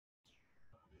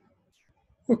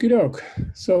Okie doke.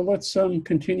 So let's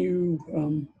continue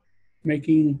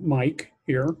making Mike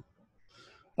here.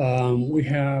 We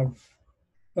have,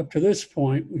 up to this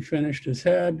point, we finished his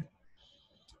head,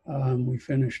 we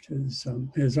finished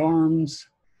his arms,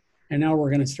 and now we're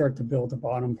going to start to build the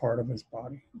bottom part of his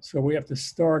body. So we have to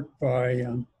start by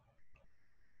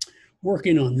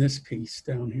working on this piece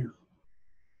down here.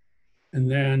 And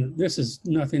then this is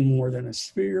nothing more than a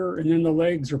sphere, and then the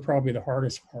legs are probably the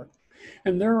hardest part.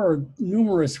 And there are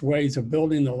numerous ways of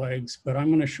building the legs, but I'm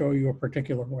going to show you a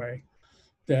particular way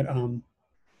that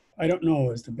I don't know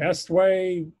is the best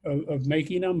way of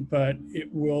making them, but it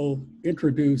will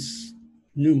introduce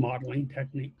new modeling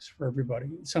techniques for everybody.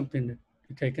 It's something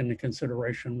to take into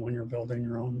consideration when you're building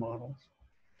your own models.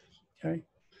 Okay,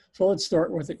 so let's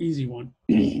start with the easy one.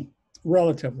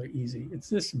 Relatively easy. It's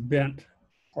this bent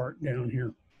part down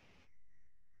here.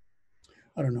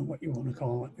 I don't know what you want to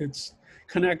call it. It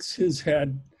connects his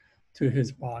head to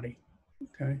his body,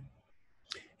 okay?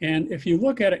 And if you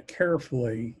look at it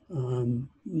carefully, and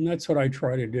that's what I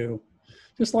try to do,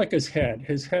 just like his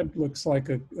head looks like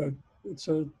it's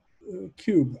a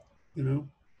cube, you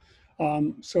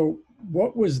know? So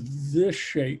what was this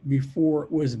shape before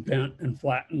it was bent and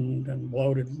flattened and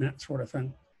bloated and that sort of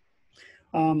thing?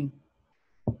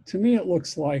 To me, it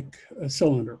looks like a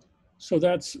cylinder. So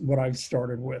that's what I've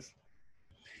started with.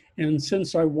 And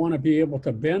since I want to be able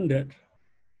to bend it,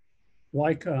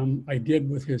 like I did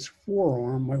with his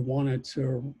forearm, I wanted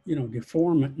to, you know,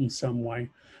 deform it in some way.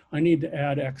 I need to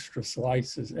add extra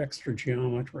slices, extra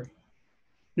geometry.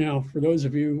 Now, for those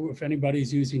of you, if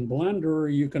anybody's using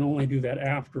Blender, you can only do that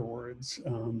afterwards.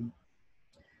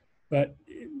 But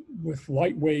with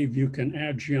Lightwave, you can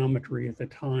add geometry at the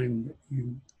time that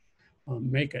you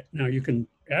make it. Now, you can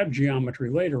add geometry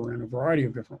later in a variety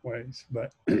of different ways,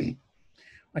 but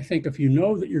I think if you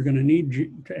know that you're going to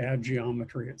need to add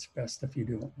geometry, it's best if you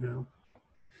do it now.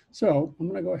 So I'm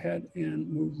going to go ahead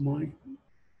and move my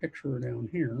picture down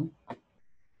here.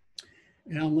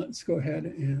 And let's go ahead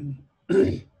and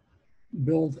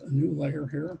build a new layer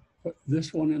here. Put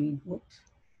this one in, whoops,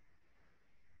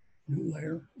 new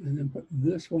layer, and then put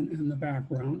this one in the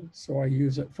background. So I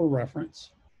use it for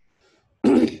reference.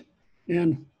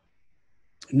 And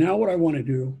now what I want to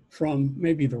do from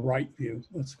maybe the right view,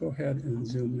 let's go ahead and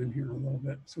zoom in here a little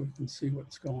bit so we can see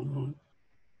what's going on.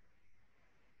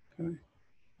 Okay.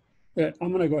 That I'm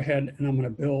going to go ahead and I'm going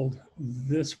to build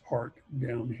this part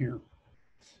down here.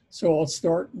 So I'll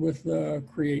start with the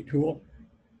Create tool.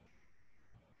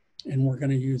 And we're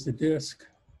going to use the disk.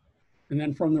 And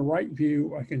then from the right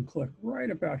view, I can click right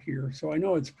about here. So I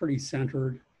know it's pretty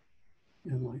centered.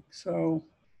 And like so,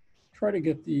 try to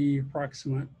get the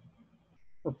approximate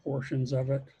proportions of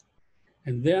it.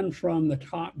 And then from the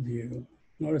top view,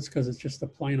 notice because it's just a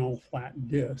plain old flat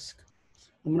disk,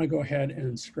 I'm going to go ahead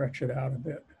and stretch it out a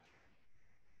bit.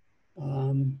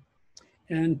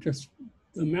 And just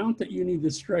the amount that you need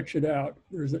to stretch it out,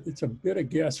 it's a bit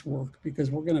of guesswork because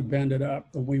we're going to bend it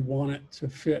up and we want it to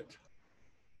fit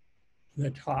the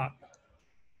top.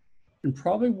 And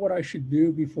probably what I should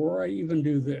do before I even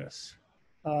do this,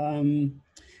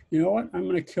 you know what, I'm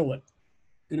going to kill it.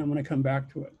 And I'm going to come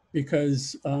back to it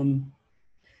because in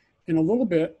a little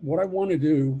bit, what I want to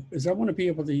do is I want to be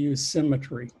able to use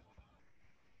symmetry.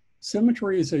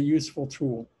 Symmetry is a useful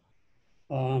tool,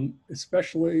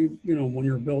 especially, you know, when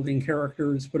you're building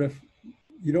characters. But if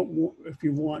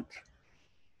you want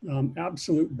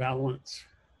absolute balance,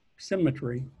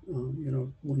 symmetry, you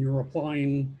know, when you're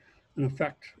applying an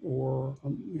effect or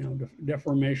you know,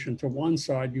 deformation to one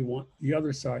side, you want the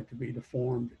other side to be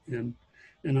deformed in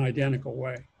an identical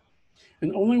way.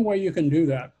 And the only way you can do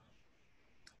that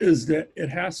is that it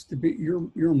has to be,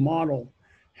 your model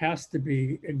has to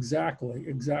be exactly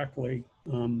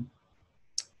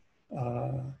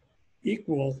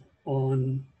equal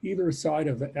on either side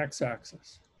of the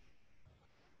x-axis.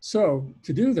 So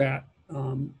to do that,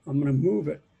 I'm going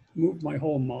to move my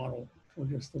whole model for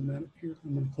just a minute here.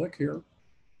 I'm going to click here.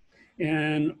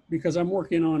 And because I'm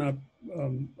working on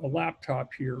a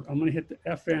laptop here, I'm going to hit the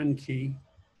FN key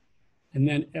and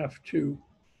then F2.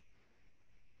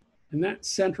 And that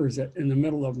centers it in the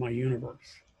middle of my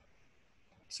universe.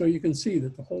 So you can see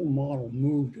that the whole model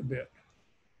moved a bit,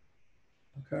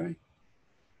 okay?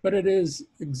 But it is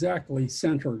exactly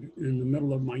centered in the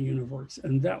middle of my universe,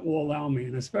 and that will allow me,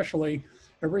 and especially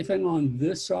everything on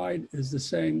this side is the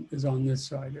same as on this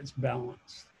side, it's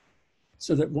balanced.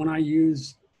 So that when I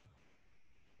use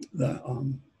the,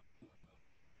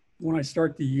 when I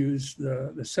start to use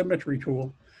the symmetry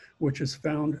tool, which is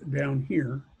found down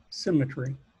here,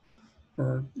 symmetry,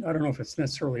 or I don't know if it's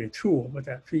necessarily a tool, but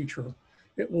that feature,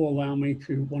 it will allow me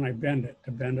to, when I bend it,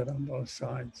 to bend it on both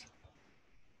sides.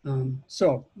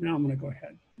 So now I'm going to go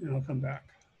ahead and I'll come back.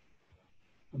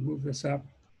 I'll move this up,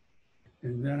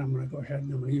 and then I'm going to go ahead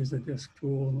and I'm going to use the disc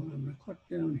tool. I'm going to click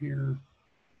down here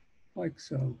like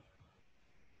so.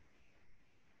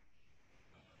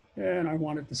 And I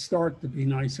want it to start to be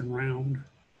nice and round.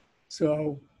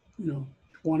 So,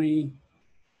 20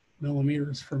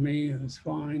 millimeters for me is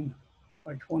fine,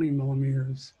 by 20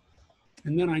 millimeters.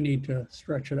 And then I need to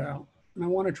stretch it out. And I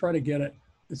want to try to get it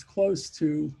as close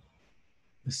to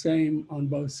the same on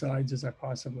both sides as I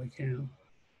possibly can.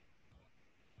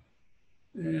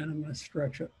 And I'm going to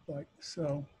stretch it like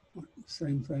so.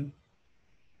 Same thing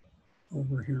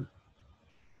over here.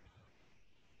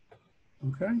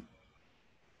 Okay.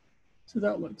 So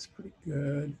that looks pretty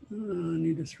good. I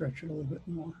need to stretch it a little bit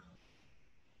more.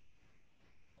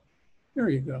 There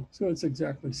you go. So it's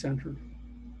exactly centered.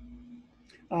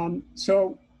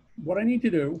 So what I need to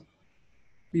do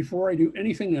before I do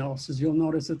anything else is you'll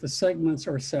notice that the segments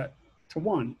are set to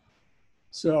 1.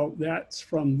 So that's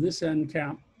from this end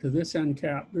cap to this end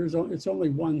cap. It's only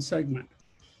one segment.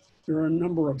 There are a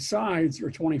number of sides, or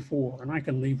 24, and I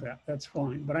can leave that. That's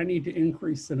fine. But I need to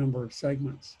increase the number of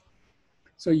segments.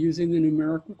 So using the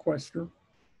numeric requester,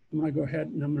 I'm going to go ahead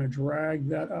and I'm going to drag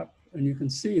that up. And you can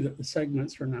see that the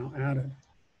segments are now added.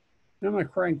 And I'm going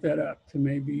to crank that up to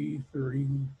maybe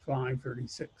 35,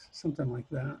 36, something like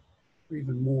that, or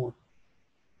even more.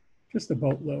 Just a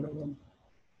boatload of them.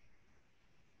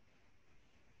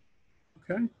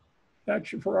 Okay, that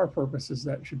should, for our purposes,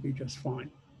 that should be just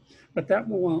fine. But that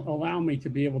will allow me to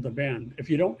be able to bend. If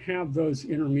you don't have those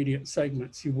intermediate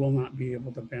segments, you will not be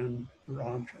able to bend your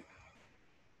object.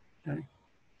 Okay,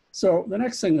 so the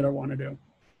next thing that I want to do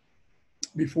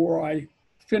before I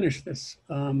finish this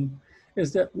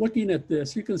is that looking at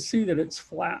this, you can see that it's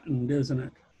flattened, isn't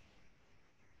it?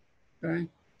 Okay,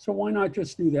 so why not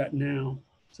just do that now?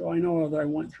 So I know that I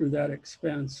went through that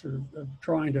expense of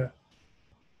trying to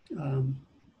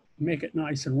make it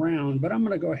nice and round, but I'm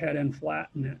going to go ahead and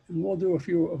flatten it. And we'll do a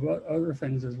few of other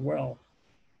things as well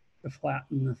to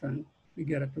flatten the thing to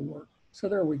get it to work. So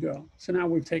there we go. So now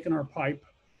we've taken our pipe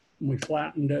and we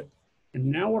flattened it. And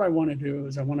now what I want to do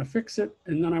is I want to fix it,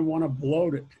 and then I want to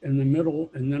bloat it in the middle,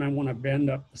 and then I want to bend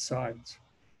up the sides.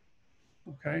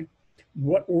 Okay.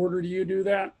 What order do you do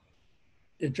that?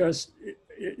 It just,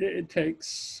 it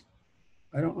takes,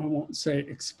 I won't say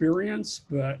experience,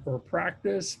 or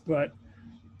practice, but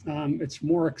it's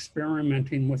more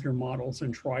experimenting with your models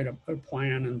and try to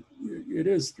plan. And it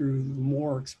is through the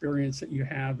more experience that you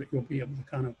have that you'll be able to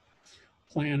kind of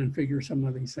plan and figure some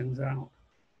of these things out.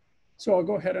 So I'll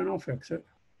go ahead and I'll fix it.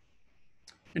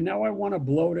 And now I want to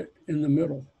bloat it in the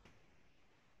middle.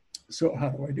 So how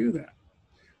do I do that?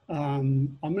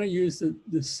 I'm going to use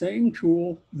the same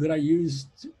tool that I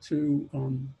used to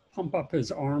pump up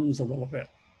his arms a little bit.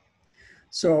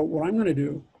 So what I'm going to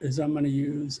do is I'm going to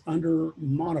use under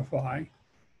modify.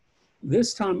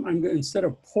 This time I'm going to, instead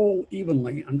of pull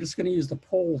evenly, I'm just going to use the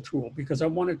pull tool because I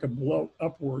want it to bloat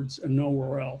upwards and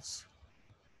nowhere else.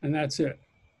 And that's it.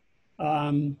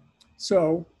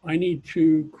 So I need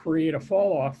to create a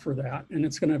fall off for that, and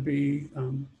it's going to be,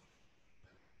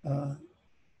 let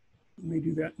me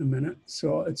do that in a minute.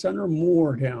 So it's under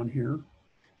more down here,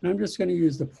 and I'm just going to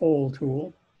use the pull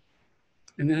tool.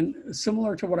 And then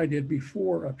similar to what I did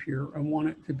before up here, I want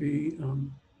it to be,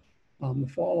 the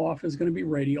fall off is going to be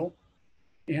radial,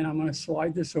 and I'm going to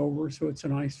slide this over so it's a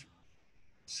nice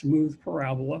smooth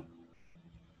parabola.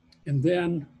 And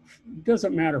then it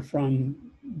doesn't matter from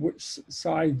which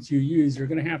sides you use, you're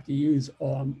going to have to use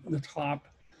the top,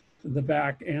 the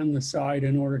back, and the side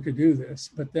in order to do this.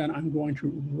 But then I'm going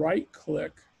to right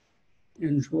click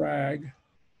and drag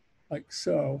like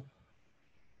so,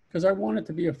 because I want it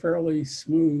to be a fairly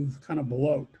smooth kind of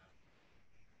bloat.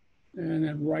 And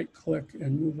then right click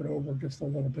and move it over just a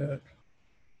little bit.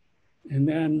 And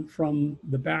then from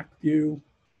the back view,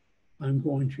 I'm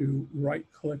going to right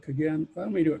click again.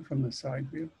 Let me do it from the side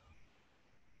view.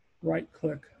 Right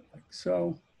click like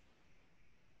so,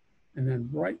 and then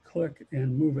right click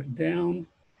and move it down.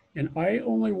 And I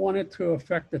only want it to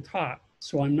affect the top.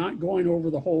 So I'm not going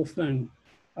over the whole thing.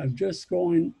 I'm just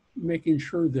going, making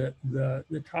sure that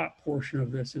the top portion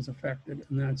of this is affected,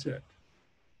 and that's it.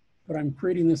 But I'm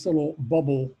creating this little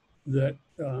bubble that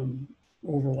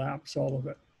overlaps all of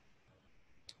it.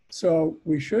 So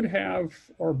we should have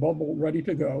our bubble ready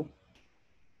to go.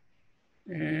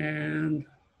 And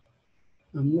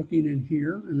I'm looking in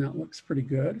here, and that looks pretty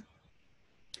good.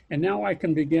 And now I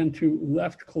can begin to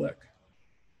left click.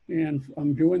 And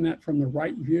I'm doing that from the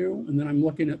right view, and then I'm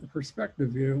looking at the perspective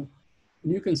view.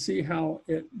 And you can see how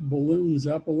it balloons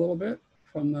up a little bit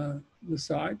from the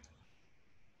side.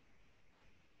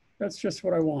 That's just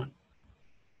what I want.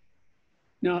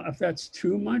 Now, if that's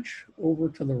too much over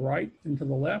to the right and to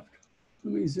the left,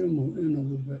 let me zoom in a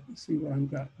little bit and see what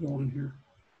I've got going here.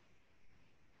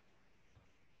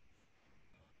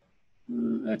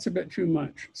 That's a bit too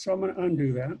much. So I'm going to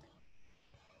undo that.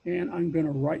 And I'm going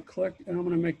to right click and I'm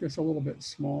going to make this a little bit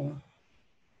smaller.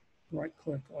 Right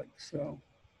click like so.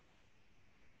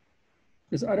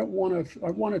 Because I don't want to,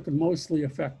 I want it to mostly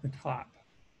affect the top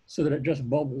so that it just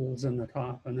bubbles in the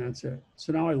top and that's it.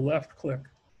 So now I left click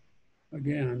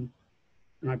again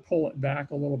and I pull it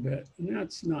back a little bit and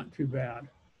that's not too bad.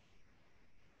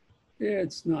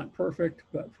 It's not perfect,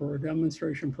 but for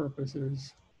demonstration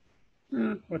purposes,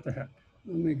 what the heck.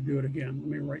 Let me do it again. Let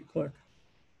me right click,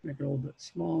 make it a little bit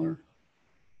smaller.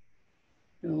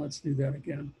 And let's do that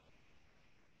again.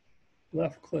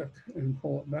 Left click and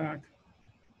pull it back.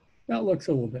 That looks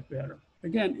a little bit better.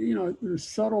 Again, you know, there's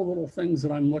subtle little things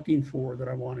that I'm looking for that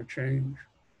I want to change.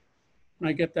 And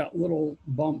I get that little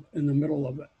bump in the middle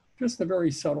of it, just a very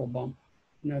subtle bump,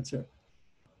 and that's it.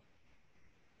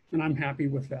 And I'm happy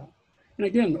with that. And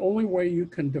again, the only way you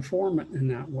can deform it in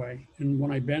that way, and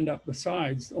when I bend up the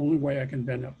sides, the only way I can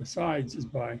bend up the sides is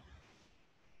by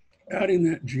adding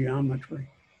that geometry,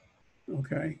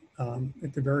 okay,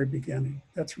 at the very beginning.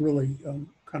 That's really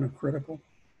kind of critical.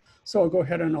 So I'll go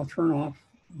ahead and I'll turn off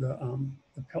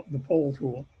the pole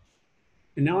tool.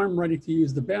 And now I'm ready to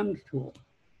use the bend tool.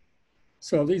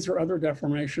 So these are other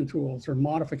deformation tools or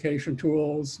modification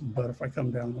tools, but if I come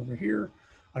down over here,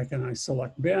 I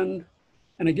select bend.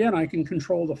 And again, I can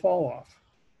control the fall off.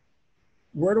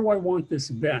 Where do I want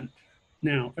this bent?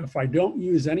 Now, if I don't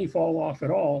use any fall off at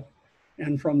all,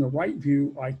 and from the right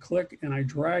view, I click and I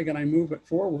drag and I move it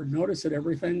forward, notice that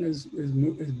everything is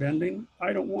bending.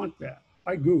 I don't want that.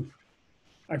 I goofed.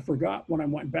 I forgot when I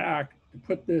went back to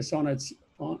put this on its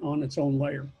own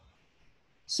layer.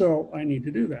 So I need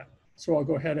to do that. So I'll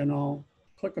go ahead and I'll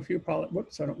click a few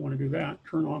whoops, I don't want to do that.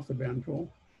 Turn off the bend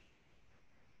tool.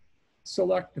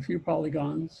 Select a few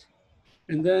polygons.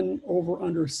 And then over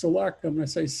under select, I'm going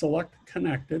to say select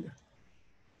connected.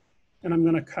 And I'm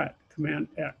going to cut, Command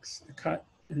X to cut.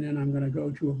 And then I'm going to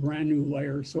go to a brand new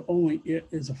layer so only it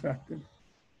is affected.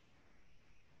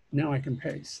 Now I can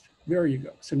paste. There you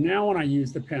go. So now when I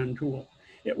use the pen tool,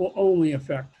 it will only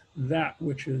affect that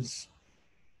which is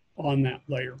on that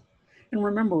layer. And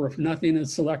remember, if nothing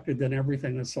is selected, then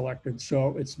everything is selected.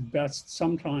 So it's best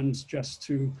sometimes just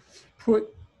to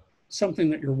put something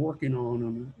that you're working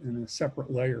on in a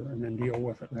separate layer and then deal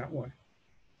with it that way.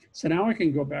 So now I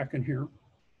can go back in here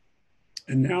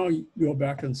and now you go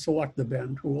back and select the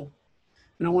bend tool.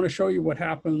 And I want to show you what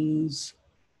happens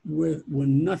when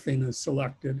nothing is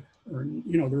selected or,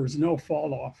 you know, there is no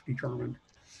fall off determined.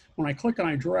 When I click and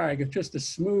I drag, it's just a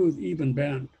smooth, even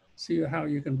bend. See how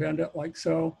you can bend it like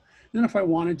so? Then if I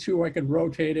wanted to, I could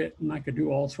rotate it and I could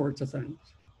do all sorts of things.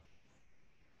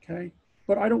 Okay,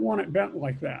 but I don't want it bent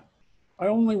like that. I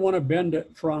only want to bend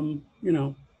it from, you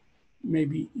know,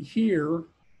 maybe here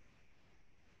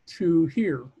to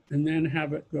here and then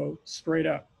have it go straight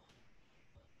up.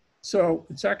 So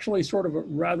it's actually sort of a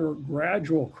rather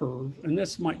gradual curve, and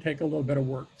this might take a little bit of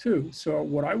work too. So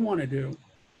what I want to do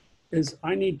is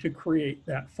I need to create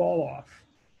that fall off.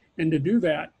 And to do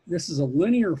that, this is a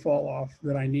linear fall off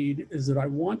that I need, is that I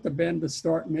want the bend to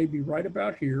start maybe right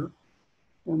about here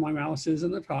where my mouse is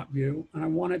in the top view, and I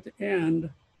want it to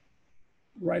end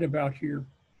right about here.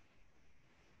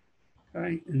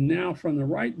 Okay, and now from the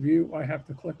right view, I have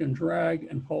to click and drag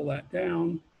and pull that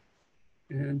down,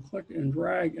 and click and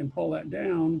drag and pull that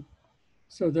down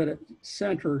so that it's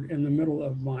centered in the middle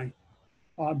of my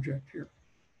object here.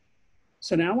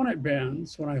 So now when it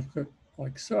bends, when I click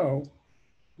like so,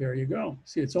 there you go.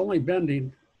 See, it's only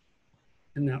bending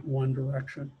in that one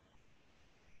direction.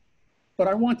 But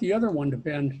I want the other one to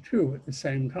bend too at the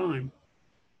same time.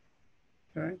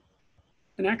 Okay.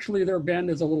 And actually their bend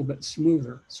is a little bit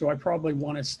smoother. So I probably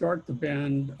want to start the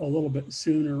bend a little bit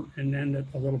sooner and end it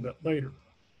a little bit later.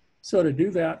 So to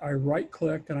do that, I right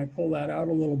click and I pull that out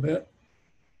a little bit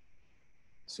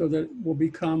so that it will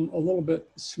become a little bit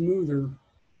smoother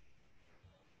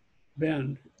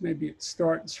bend. Maybe it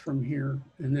starts from here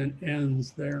and then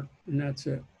ends there, and that's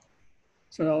it.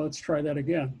 So now let's try that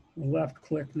again. We'll left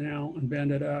click now and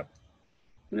bend it up.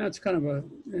 And that's kind of a,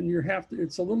 and you have to,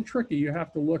 it's a little tricky. You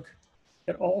have to look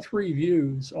at all three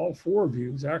views, all four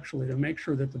views actually, to make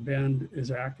sure that the bend is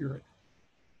accurate.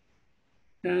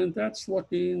 And that's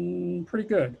looking pretty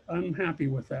good. I'm happy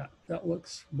with that. That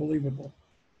looks believable.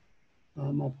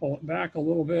 I'll pull it back a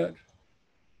little bit.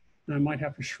 And I might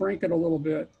have to shrink it a little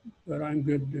bit, but I'm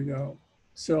good to go.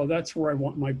 So that's where I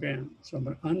want my bend. So I'm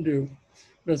going to undo.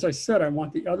 But as I said, I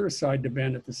want the other side to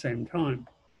bend at the same time.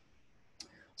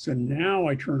 So now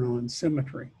I turn on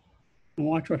symmetry. And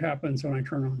watch what happens when I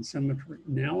turn on symmetry.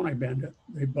 Now when I bend it,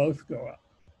 they both go up.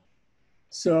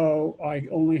 So I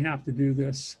only have to do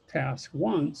this task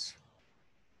once,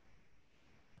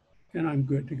 and I'm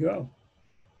good to go.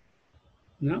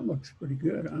 And that looks pretty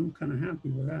good. I'm kind of happy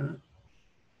with that.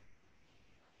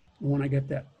 When I get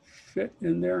that fit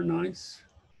in there nice,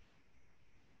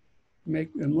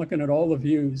 I'm looking at all the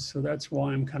views, so that's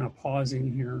why I'm kind of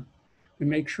pausing here. And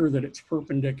make sure that it's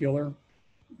perpendicular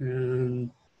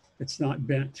and it's not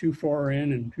bent too far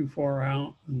in and too far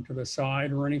out and to the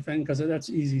side or anything, because that's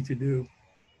easy to do.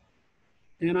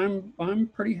 And I'm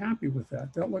pretty happy with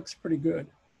that. That looks pretty good.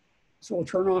 So I'll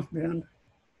turn off bend.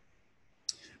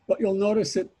 But you'll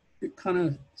notice it kind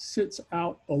of sits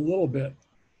out a little bit.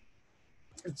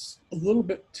 It's a little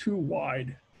bit too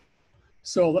wide.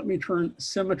 So let me turn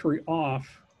symmetry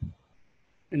off.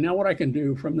 And now what I can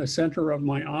do from the center of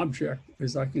my object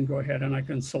is I can go ahead and I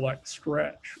can select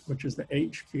stretch, which is the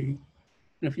H key.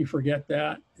 And if you forget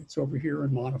that, it's over here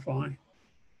in modify.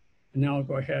 And now I'll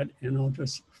go ahead and I'll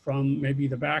just, from maybe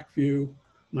the back view,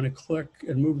 I'm going to click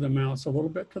and move the mouse a little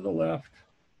bit to the left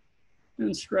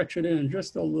and stretch it in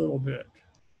just a little bit.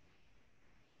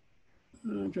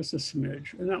 Just a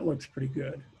smidge. And that looks pretty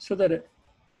good so that it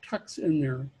tucks in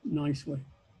there nicely.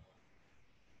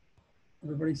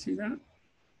 Everybody see that?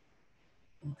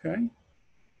 Okay.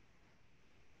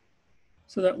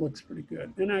 So that looks pretty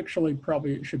good. And actually,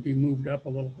 probably it should be moved up a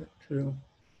little bit too.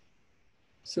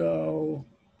 So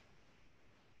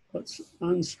let's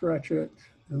unstretch it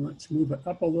and let's move it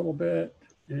up a little bit.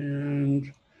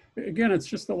 And again, it's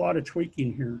just a lot of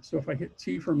tweaking here. So if I hit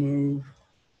T for move,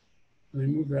 and I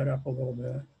move that up a little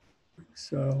bit, like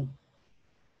so.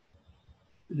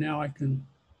 Now I can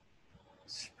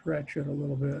stretch it a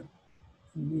little bit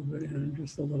and move it in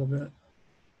just a little bit.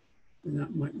 And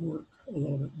that might work a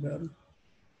little bit better.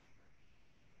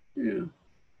 Yeah,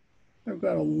 I've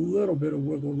got a little bit of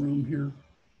wiggle room here.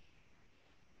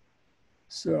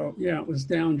 So yeah, it was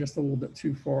down just a little bit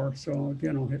too far. So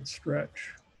again, I'll hit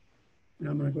stretch. And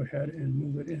I'm going to go ahead and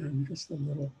move it in just a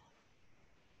little.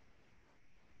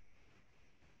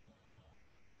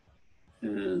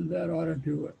 And that ought to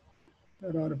do it.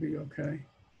 That ought to be okay.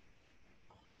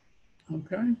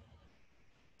 Okay.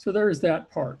 So there's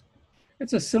that part.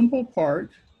 It's a simple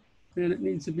part, and it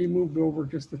needs to be moved over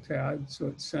just a tad so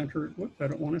it's centered. Whoop, I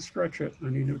don't want to stretch it. I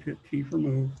need to hit T for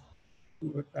move.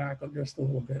 Move it back just a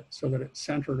little bit so that it's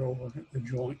centered over the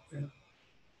joint there.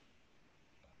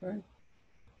 Okay.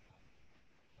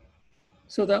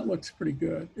 So that looks pretty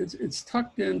good. It's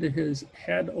tucked into his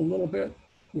head a little bit,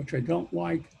 which I don't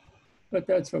like, but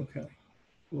that's okay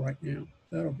right now.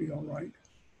 That'll be all right.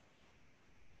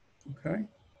 Okay.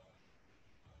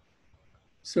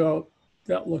 So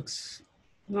that looks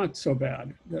not so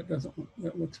bad. That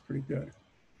looks pretty good.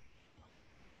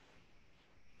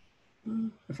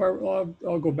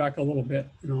 I'll go back a little bit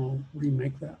and I'll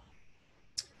remake that.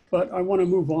 But I want to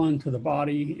move on to the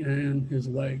body and his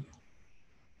leg.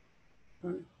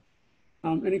 Okay.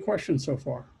 Any questions so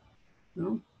far?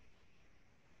 No?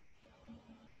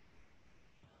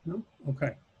 No?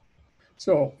 Okay.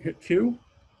 So hit Q.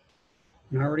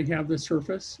 And I already have the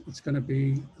surface. It's going to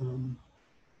be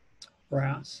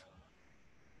brass.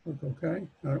 Click OK.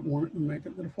 I don't want it to make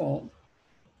it the default.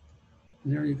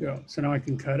 And there you go. So now I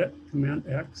can cut it, Command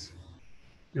X.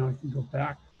 Now I can go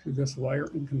back to this layer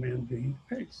and Command V,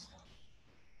 paste.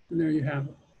 And there you have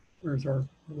it. There's our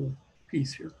little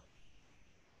piece here.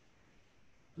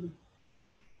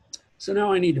 So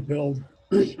now I need to build,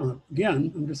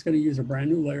 again, I'm just going to use a brand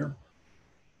new layer,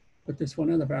 put this one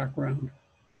in the background,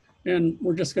 and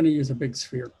we're just going to use a big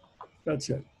sphere. That's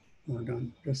it. We're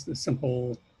done. Just a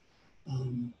simple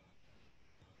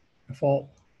default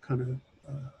kind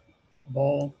of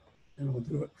ball, and we'll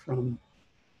do it from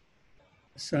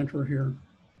the center here.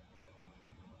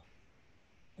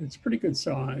 It's pretty good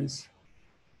size,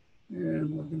 and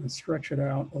we're going to stretch it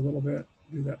out a little bit.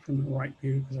 Do that from the right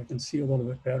view because I can see a little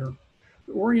bit better.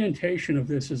 The orientation of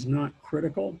this is not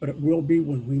critical, but it will be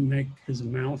when we make his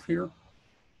mouth here.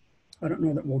 I don't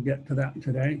know that we'll get to that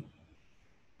today.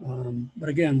 But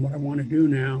again, what I want to do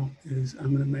now is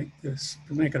I'm going to make this,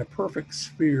 to make it a perfect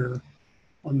sphere,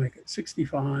 I'll make it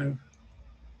 65,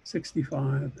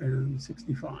 65, and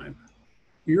 65.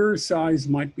 Your size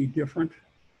might be different,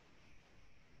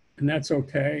 and that's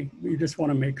okay. You just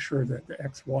want to make sure that the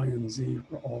X, Y, and Z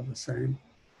are all the same.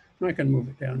 And I can move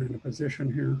it down into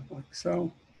position here, like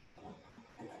so.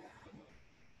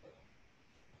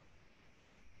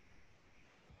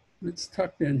 It's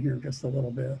tucked in here just a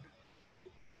little bit.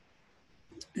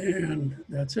 And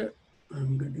that's it.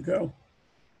 I'm good to go.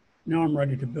 Now I'm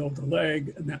ready to build the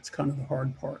leg, and that's kind of the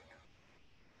hard part.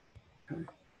 Okay.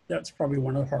 That's probably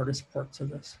one of the hardest parts of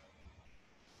this.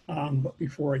 But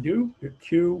before I do, hit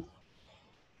Q,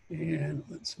 and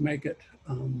let's make it,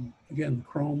 again,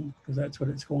 chrome, because that's what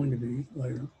it's going to be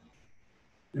later.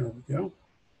 There we go.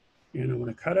 And I'm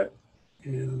going to cut it,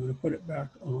 and I'm going to put it back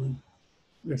on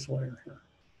this layer here.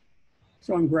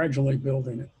 So I'm gradually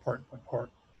building it part by part.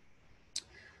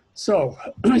 So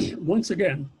once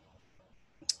again,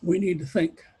 we need to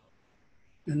think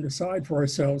and decide for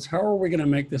ourselves, how are we going to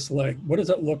make this leg? What does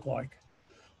it look like?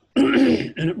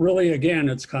 And it really, again,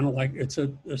 it's kind of like it's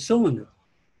a cylinder.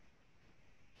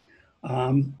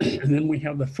 And then we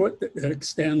have the foot that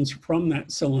extends from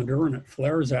that cylinder, and it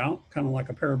flares out, kind of like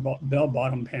a pair of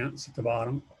bell-bottom pants at the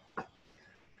bottom.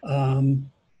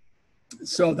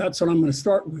 So that's what I'm going to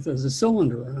start with, as a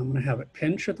cylinder. And I'm going to have it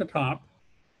pinch at the top.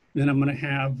 Then I'm going to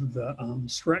have the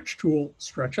stretch tool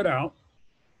stretch it out.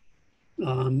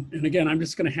 And again, I'm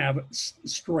just going to have it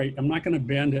straight. I'm not going to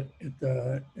bend it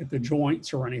at the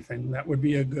joints or anything. That would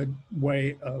be a good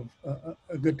way of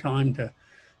a good time to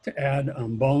add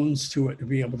bones to it to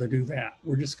be able to do that.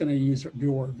 We're just going to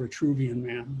do our Vitruvian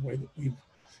Man, the way that we've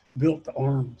built the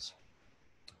arms.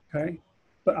 Okay,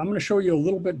 but I'm going to show you a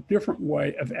little bit different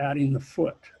way of adding the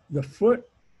foot. The foot,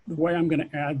 the way I'm going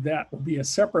to add that will be a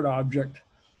separate object,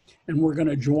 and we're going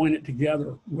to join it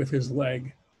together with his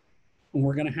leg. And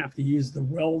we're going to have to use the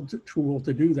weld tool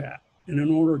to do that. And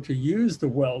in order to use the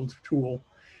weld tool,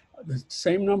 the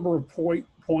same number of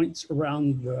points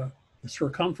around the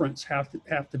circumference have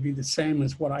to be the same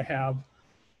as what I have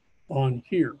on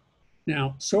here.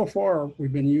 Now, so far,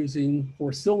 we've been using,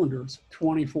 for cylinders,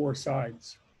 24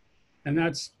 sides. And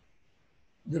that's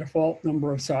the default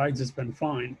number of sides has been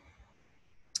fine.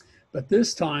 But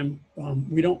this time,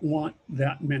 we don't want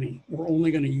that many. We're only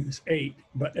going to use 8.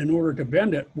 But in order to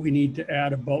bend it, we need to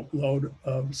add a boatload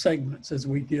of segments, as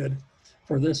we did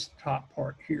for this top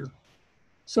part here.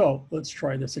 So let's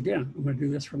try this again. I'm going to do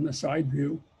this from the side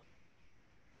view.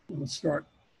 We'll start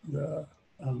the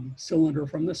cylinder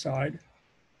from the side,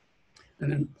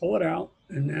 and then pull it out.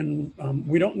 And then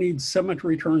we don't need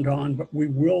symmetry turned on, but we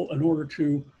will, in order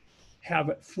to have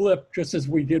it flip, just as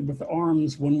we did with the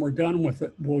arms. When we're done with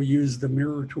it, we'll use the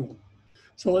mirror tool.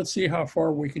 So let's see how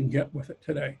far we can get with it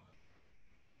today.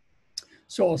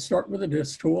 So I'll start with the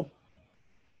disc tool.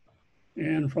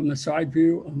 And from the side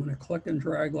view, I'm going to click and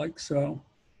drag like so.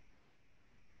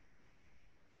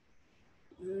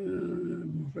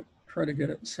 And move it, try to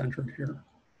get it centered here.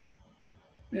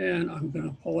 And I'm going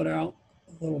to pull it out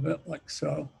a little bit like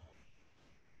so.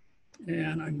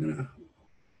 And I'm going to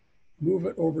move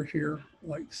it over here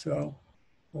like so,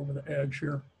 over the edge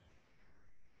here.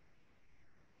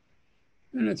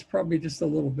 And it's probably just a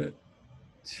little bit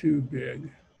too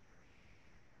big.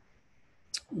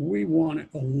 We want it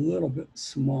a little bit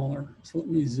smaller. So let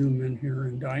me zoom in here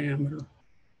in diameter.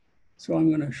 So I'm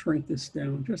going to shrink this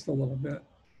down just a little bit.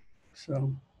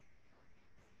 So,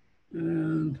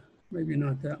 and maybe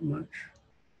not that much.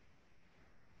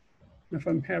 If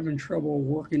I'm having trouble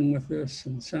working with this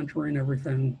and centering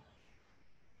everything,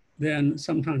 then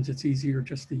sometimes it's easier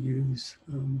just to use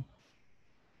and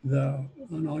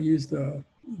I'll use the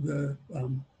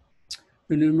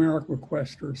numeric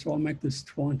requester. So I'll make this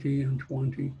 20 and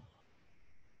 20.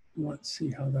 Let's see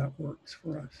how that works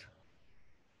for us.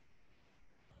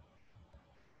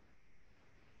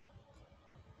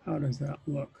 How does that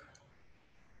look?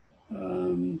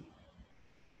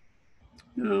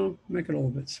 No, make it a little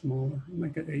bit smaller.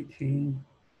 Make it 18,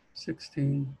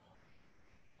 16.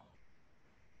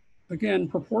 Again,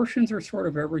 proportions are sort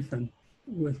of everything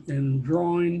within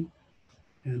drawing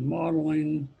and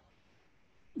modeling.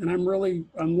 And I'm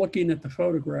looking at the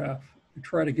photograph to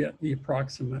try to get the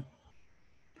approximate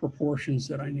proportions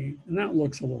that I need. And that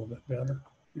looks a little bit better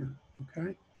here,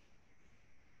 okay?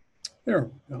 There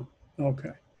we go,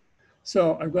 okay.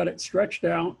 So I've got it stretched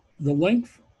out. The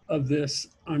length of this,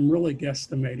 I'm really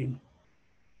guesstimating.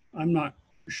 I'm not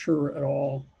sure at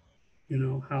all, you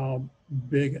know, how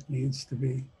big it needs to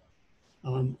be.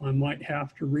 I might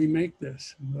have to remake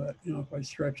this, but you know, if I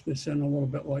stretch this in a little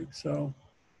bit like so,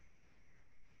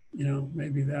 you know,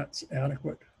 maybe that's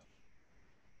adequate.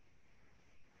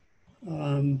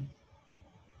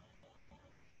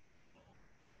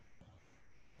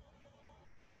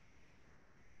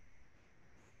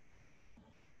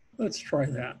 Let's try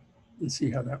that and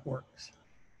see how that works.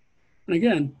 And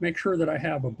again, make sure that I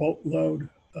have a boatload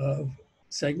of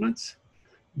segments.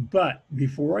 But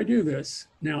before I do this,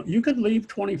 now you could leave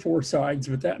 24 sides,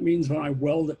 but that means when I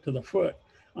weld it to the foot,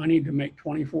 I need to make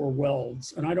 24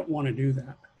 welds, and I don't want to do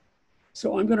that.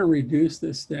 So I'm going to reduce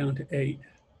this down to 8.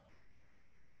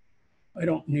 I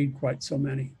don't need quite so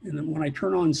many. And then when I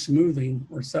turn on smoothing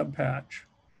or subpatch,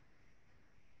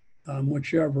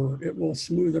 whichever, it will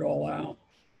smooth it all out.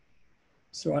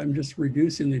 So I'm just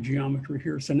reducing the geometry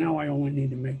here. So now I only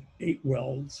need to make 8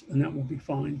 welds, and that will be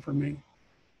fine for me.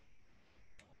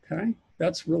 Okay,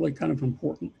 that's really kind of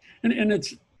important. And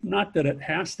it's not that it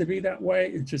has to be that way,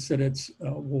 it's just that it's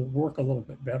will work a little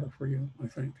bit better for you, I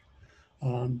think.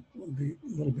 It'll be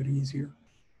a little bit easier.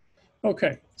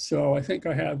 Okay, so I think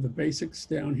I have the basics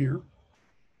down here.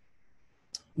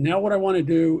 Now what I want to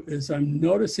do is I'm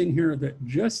noticing here that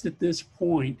just at this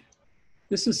point,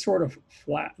 this is sort of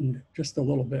flattened just a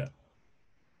little bit.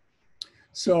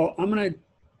 So I'm going to,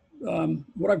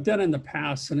 what I've done in the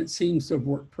past, and it seems to have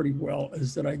worked pretty well,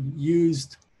 is that I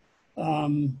used,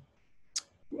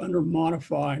 under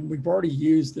modify, we've already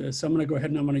used this. I'm going to go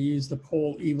ahead and I'm going to use the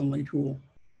pole evenly tool.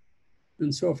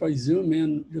 And so if I zoom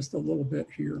in just a little bit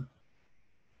here,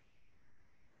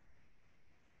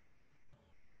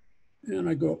 and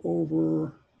I go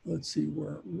over, let's see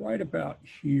where, right about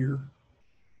here,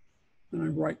 and I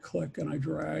right click and I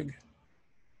drag.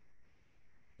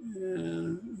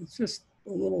 And it's just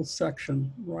a little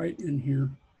section right in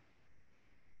here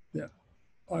that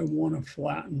I want to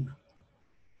flatten.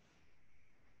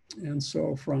 And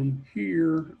so from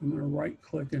here, I'm going to right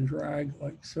click and drag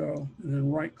like so, and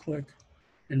then right click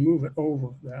and move it over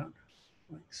that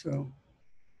like so.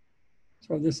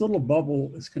 So this little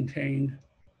bubble is contained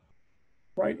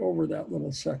right over that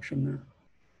little section there.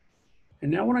 And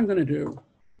now what I'm going to do,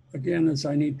 again, is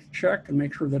I need to check and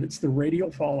make sure that it's the radial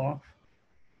fall off.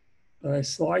 I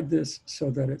slide this so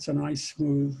that it's a nice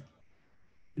smooth.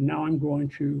 And now I'm going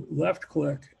to left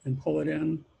click and pull it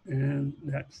in, and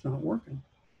that's not working.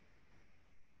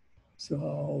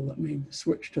 So let me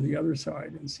switch to the other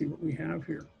side and see what we have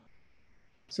here.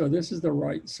 So this is the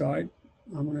right side.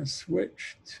 I'm going to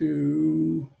switch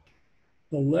to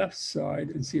the left side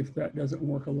and see if that doesn't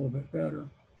work a little bit better.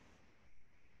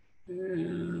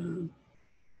 And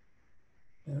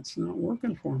that's not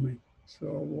working for me. So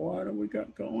what do we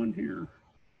got going here?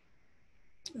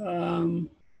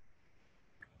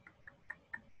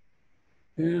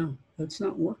 Yeah, that's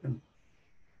not working.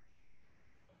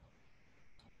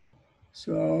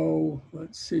 So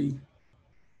let's see.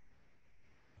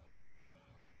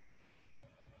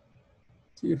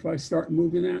 See if I start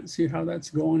moving that, see how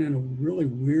that's going in a really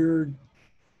weird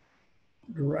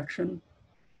direction.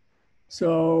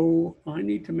 So I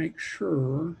need to make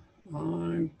sure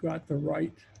I've got the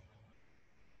right,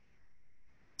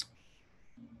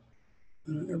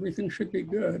 everything should be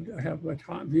good. I have my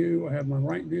top view, I have my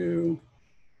right view.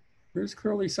 There's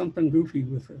clearly something goofy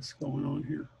with this going on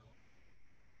here.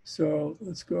 So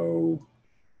let's go,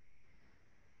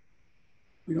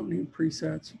 we don't need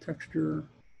presets, texture.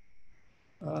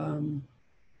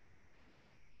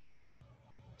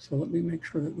 So let me make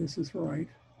sure that this is right.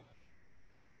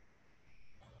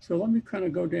 So let me kind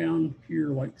of go down here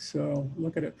like so,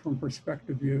 look at it from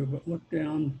perspective view, but look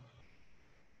down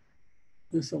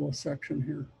this little section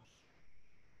here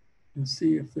and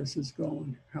see if this is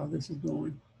going, how this is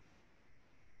going.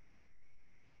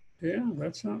 Yeah,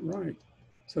 that's not right.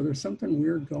 So there's something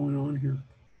weird going on here.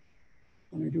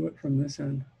 Let me do it from this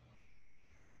end.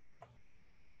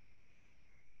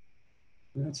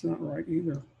 That's not right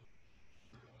either.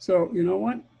 So you know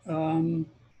what?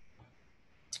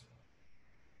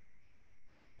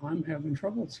 I'm having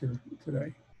troubles here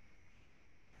today.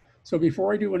 So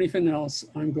before I do anything else,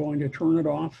 I'm going to turn it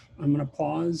off. I'm going to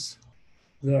pause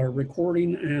the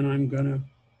recording and I'm going to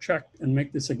check and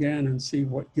make this again and see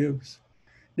what gives.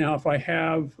 Now, if I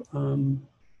have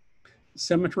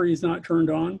symmetry is not turned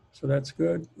on, so that's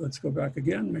good. Let's go back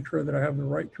again, make sure that I have the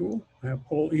right tool. I have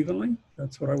pole evenly,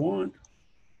 that's what I want.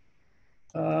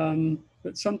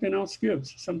 But something else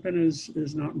gives, something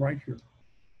is not right here.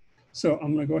 So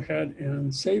I'm going to go ahead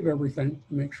and save everything,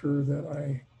 make sure that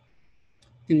I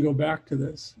can go back to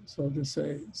this. So I'll just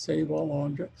say save all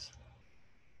objects.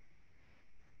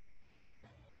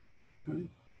 Okay.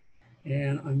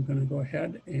 And I'm going to go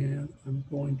ahead and I'm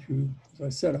going to, as I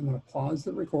said, I'm going to pause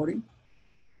the recording.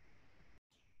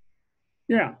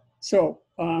 Yeah, so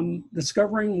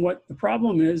discovering what the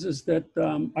problem is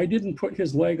that I didn't put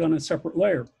his leg on a separate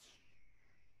layer.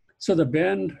 So the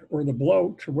bend or the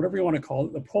bloat or whatever you want to call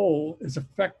it, the pole is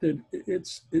affected,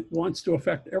 it wants to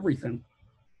affect everything.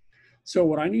 So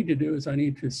what I need to do is I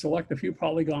need to select a few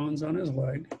polygons on his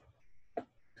leg,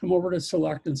 come over to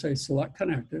select and say select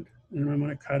connected, and I'm going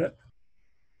to cut it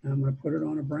and I'm going to put it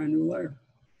on a brand new layer.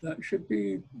 That should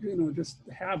be, you know, just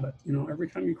habit. You know, every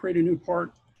time you create a new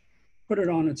part, put it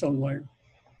on its own layer.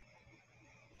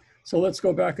 So let's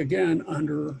go back again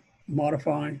under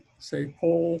modify, say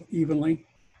pull evenly,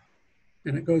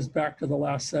 and it goes back to the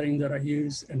last setting that I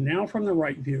used. And now from the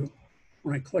right view,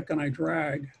 when I click and I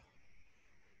drag,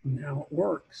 now it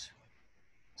works.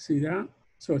 See that?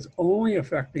 So it's only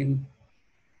affecting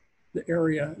the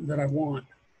area that I want.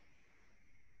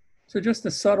 So just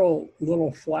a subtle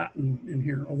little flatten in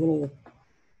here, a little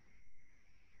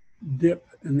dip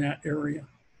in that area.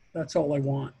 That's all I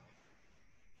want.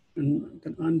 And I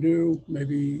can undo,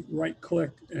 maybe right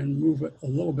click and move it a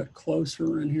little bit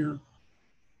closer in here.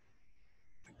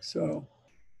 Like so.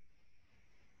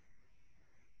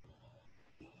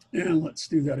 And let's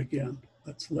do that again.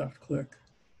 Let's left click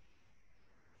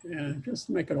and just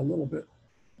make it a little bit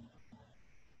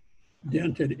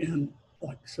dented in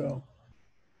like so.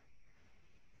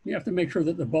 You have to make sure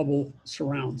that the bubble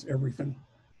surrounds everything.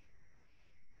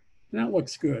 And that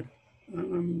looks good.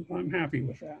 I'm happy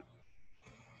with that.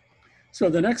 So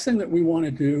the next thing that we want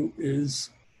to do is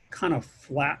kind of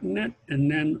flatten it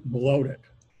and then bloat it.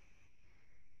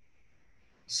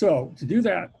 So to do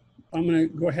that, I'm going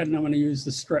to go ahead and I'm going to use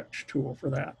the stretch tool for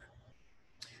that.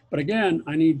 But again,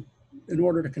 I need, in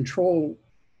order to control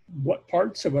what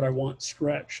parts of it I want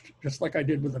stretched, just like I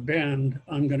did with the bend,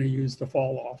 I'm going to use the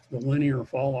fall off, the linear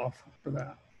fall off for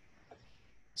that.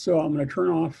 So I'm going to turn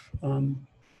off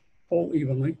pull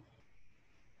evenly,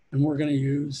 and we're going to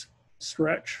use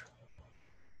stretch.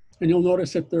 And you'll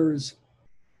notice that there's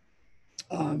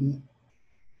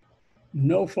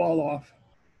no fall off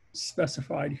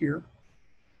specified here.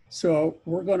 So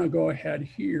we're going to go ahead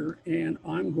here and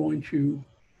I'm going to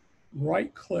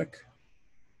right click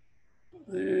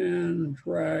and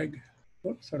drag.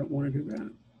 Whoops, I don't want to do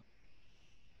that.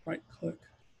 Right click.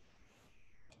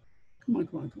 Come on,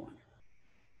 come on, come on.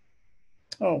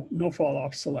 Oh, no fall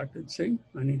off selected. See,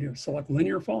 I need to select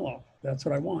linear fall off. That's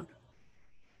what I want.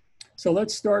 So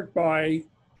let's start by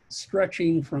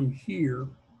stretching from here,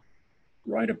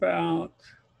 right about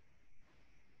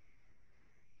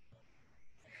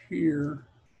here,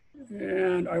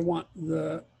 and I want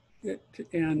it to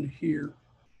end here.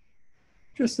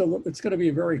 Just a little, it's going to be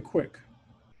very quick.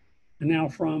 And now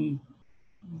from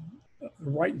the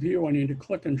right view, I need to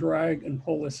click and drag and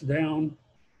pull this down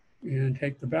and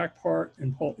take the back part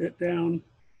and pull it down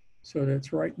so that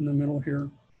it's right in the middle here.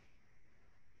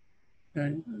 Okay. I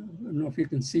don't know if you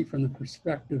can see from the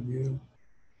perspective view,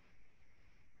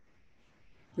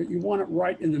 but you want it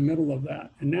right in the middle of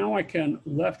that. And now I can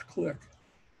left click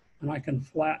and I can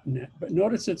flatten it. But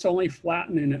notice it's only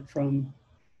flattening it from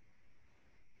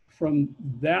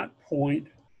that point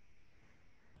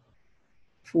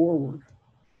forward.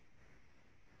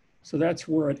 So that's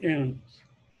where it ends.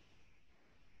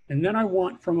 And then I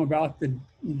want from about the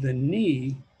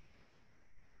knee,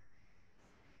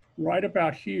 right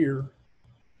about here,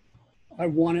 I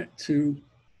want it to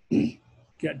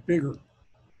get bigger.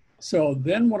 So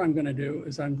then what I'm going to do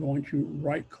is I'm going to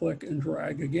right click and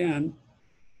drag again,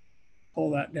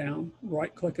 pull that down,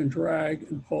 right click and drag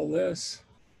and pull this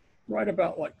right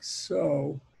about like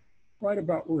so, right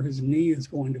about where his knee is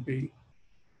going to be.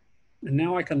 And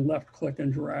now I can left click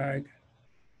and drag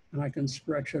and I can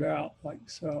stretch it out like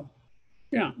so.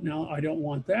 Yeah, now I don't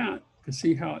want that, because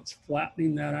see how it's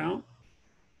flattening that out?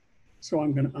 So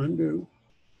I'm going to undo.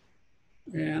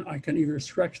 And I can either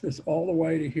stretch this all the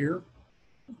way to here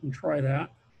and try that.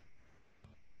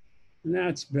 And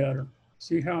that's better.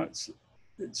 See how it's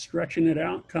stretching it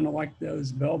out, kind of like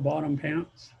those bell-bottom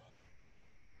pants.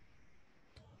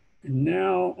 And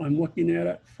now I'm looking at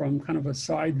it from kind of a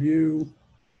side view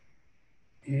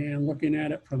and looking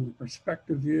at it from the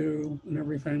perspective view and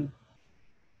everything,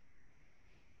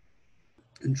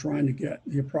 and trying to get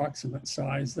the approximate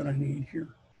size that I need here.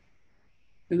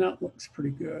 And that looks pretty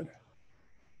good.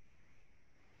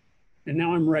 And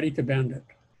now I'm ready to bend it.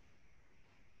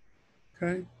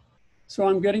 Okay, so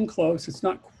I'm getting close. It's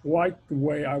not quite the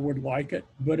way I would like it,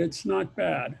 but it's not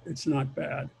bad. It's not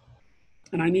bad.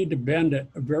 And I need to bend it,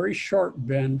 a very sharp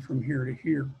bend from here to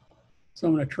here. So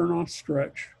I'm going to turn off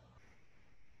stretch.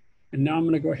 And now I'm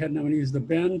going to go ahead and I'm going to use the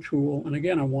bend tool. And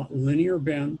again, I want linear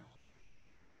bend.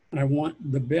 And I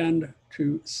want the bend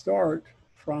to start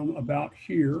from about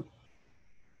here.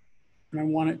 And I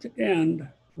want it to end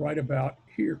right about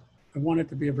here. I want it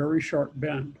to be a very sharp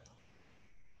bend.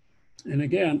 And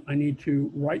again, I need to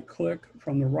right click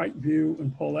from the right view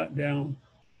and pull that down.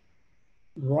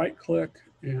 Right click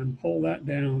and pull that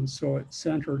down so it's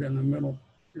centered in the middle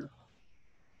here.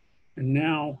 And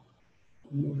now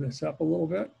I'll move this up a little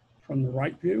bit from the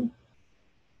right view.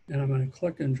 And I'm going to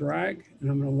click and drag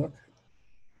and I'm going to look.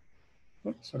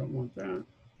 Oops, I don't want that.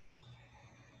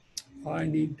 I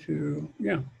need to,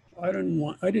 yeah, I didn't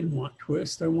want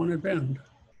twist, I wanted bend.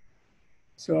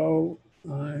 So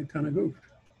I kind of goofed.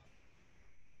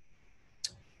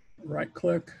 Right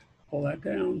click, pull that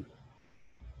down.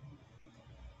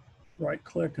 Right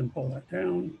click and pull that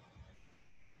down.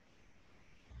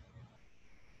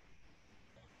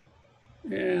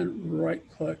 And right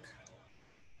click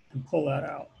and pull that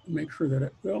out. Make sure that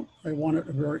it, well, I want it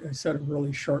I set a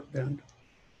really sharp bend.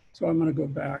 So I'm going to go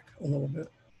back a little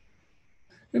bit.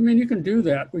 I mean, you can do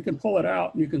that. We can pull it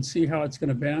out and you can see how it's going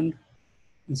to bend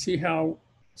and see how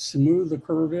smooth the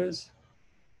curve is.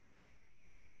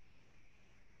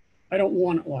 I don't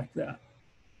want it like that.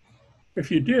 If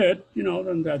you did, you know,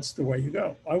 then that's the way you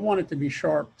go. I want it to be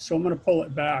sharp, so I'm going to pull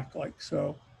it back like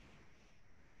so.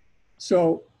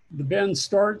 So the bend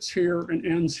starts here and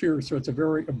ends here, so it's a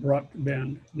very abrupt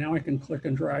bend. Now I can click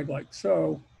and drag like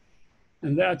so,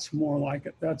 and that's more like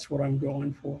it. That's what I'm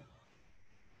going for.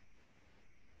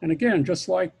 And again, just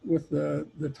like with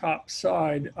the top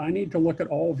side, I need to look at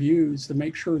all views to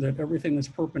make sure that everything is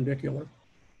perpendicular.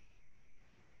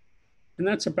 And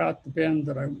that's about the bend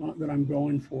that I'm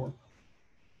going for.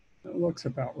 That looks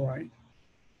about right.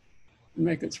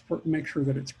 Make sure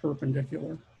that it's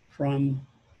perpendicular from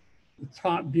the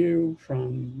top view,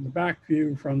 from the back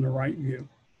view, from the right view.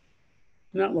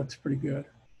 And that looks pretty good.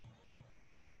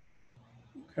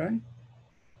 Okay.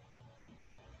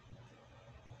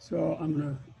 So I'm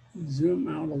going to zoom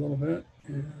out a little bit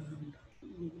and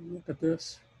look at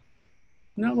this.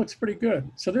 And that looks pretty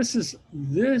good. So this is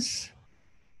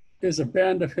a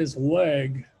bend of his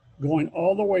leg going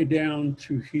all the way down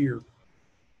to here.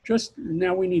 Just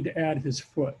now we need to add his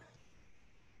foot.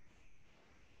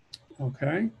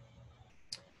 Okay.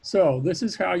 So this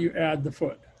is how you add the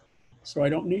foot. So I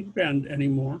don't need bend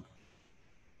anymore.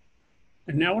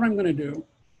 And now what I'm going to do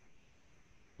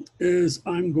is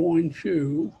I'm going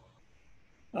to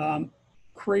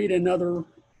create another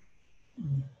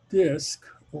disc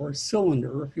or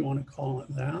cylinder, if you want to call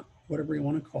it that, whatever you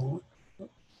want to call it.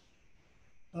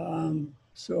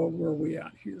 So where are we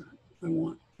at here?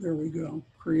 There we go,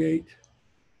 create,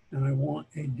 and I want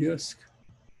a disc.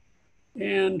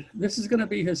 And this is going to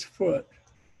be his foot.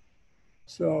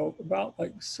 So about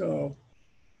like so.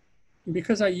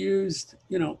 Because I used,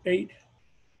 8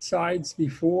 sides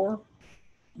before,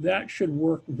 that should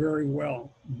work very well.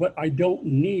 But I don't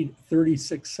need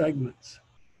 36 segments.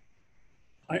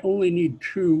 I only need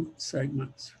 2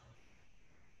 segments.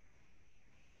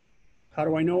 How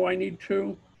do I know I need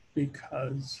 2?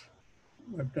 Because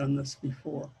I've done this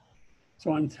before.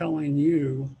 So I'm telling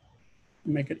you,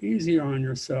 make it easier on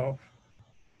yourself.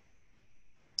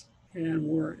 And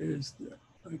where is the,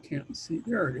 I can't see,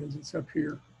 there it is, it's up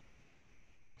here.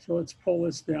 So let's pull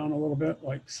this down a little bit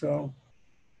like so.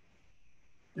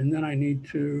 And then I need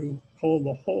to pull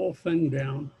the whole thing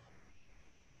down.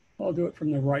 I'll do it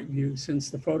from the right view since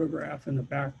the photograph in the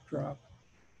backdrop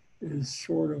is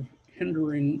sort of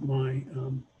hindering my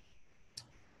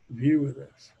view of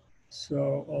this.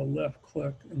 So I'll left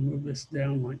click and move this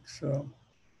down like so.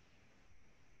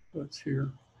 So it's here.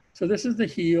 So this is the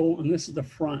heel and this is the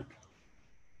front.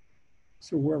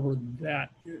 So wherever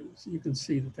that is, you can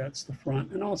see that that's the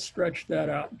front. And I'll stretch that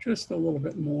out just a little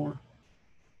bit more.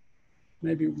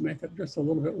 Maybe make it just a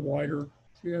little bit wider.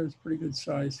 So he has pretty good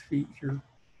sized feet here.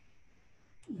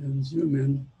 And zoom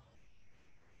in.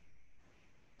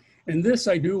 And this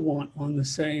I do want on the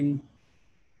same,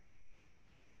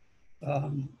 I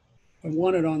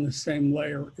want it on the same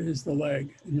layer as the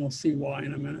leg. And you'll see why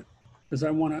in a minute. Because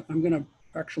I'm gonna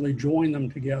actually join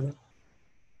them together.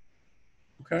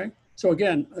 Okay? So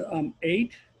again,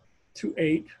 8 to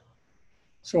 8.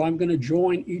 So I'm going to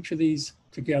join each of these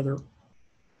together.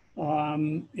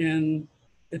 And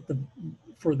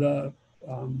for the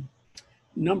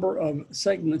number of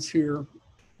segments here,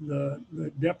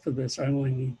 the depth of this, I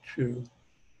only need 2.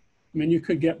 I mean, you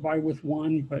could get by with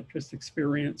 1, but just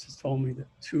experience has told me that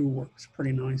 2 works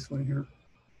pretty nicely here.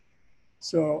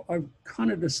 So I've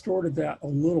kind of distorted that a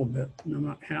little bit, and I'm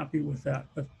not happy with that,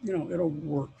 but it'll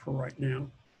work for right now.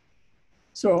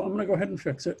 So I'm going to go ahead and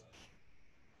fix it.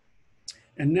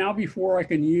 And now before I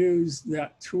can use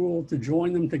that tool to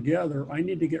join them together, I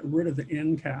need to get rid of the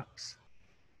end caps.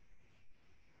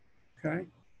 Okay.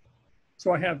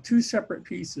 So I have 2 separate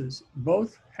pieces.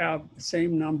 Both have the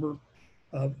same number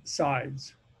of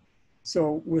sides.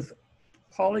 So with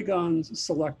polygons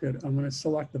selected, I'm going to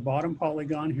select the bottom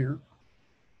polygon here.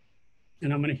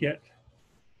 And I'm going to hit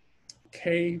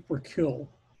K for kill.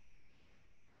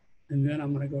 And then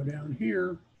I'm going to go down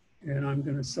here and I'm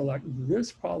going to select this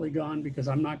polygon because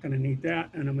I'm not going to need that.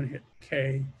 And I'm going to hit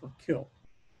K for kill.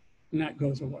 And that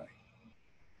goes away.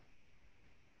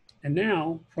 And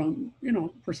now from,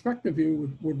 perspective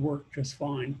view would work just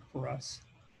fine for us,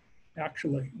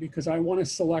 actually, because I want to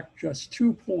select just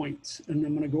 2 points, and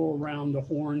I'm going to go around the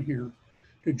horn here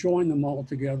to join them all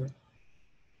together.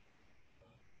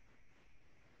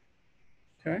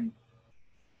 Okay.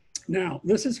 Now,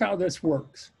 this is how this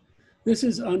works. This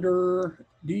is under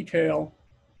detail,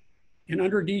 and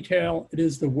under detail, it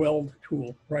is the weld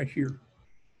tool right here.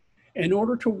 In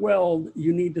order to weld,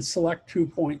 you need to select 2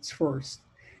 points first.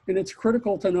 And it's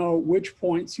critical to know which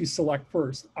points you select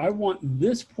first. I want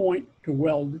this point to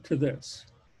weld to this.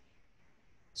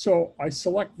 So I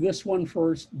select this one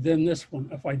first, then this one.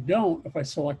 If I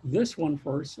select this one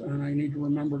first, and I need to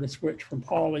remember to switch from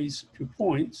polys to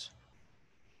points,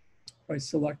 if I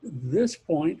select this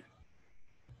point,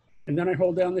 and then I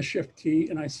hold down the shift key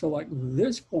and I select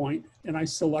this point and I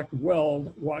select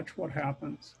weld, watch what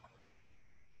happens.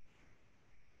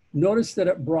 Notice that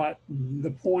it brought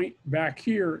the point back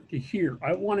here to here.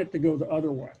 I want it to go the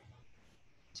other way.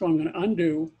 So I'm going to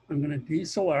undo, I'm going to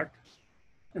deselect,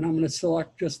 and I'm going to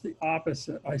select just the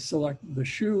opposite. I select the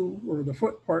shoe or the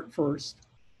foot part first,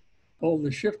 hold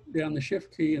down the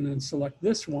shift key, and then select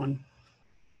this one.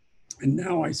 And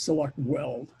now I select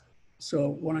weld.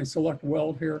 So when I select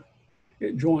weld here,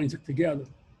 it joins it together.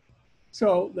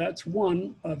 So that's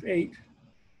 1 of 8.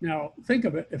 Now think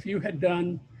of it, if you had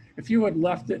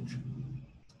left it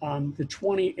to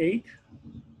 28,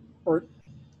 or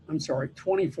I'm sorry,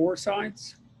 24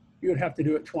 sides, you would have to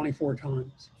do it 24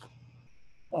 times.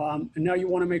 And now you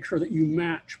want to make sure that you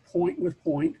match point with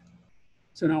point.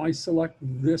 So now I select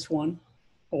this one,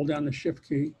 hold down the shift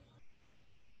key,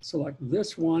 select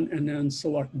this one, and then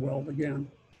select weld again.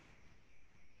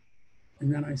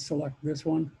 And then I select this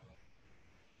one,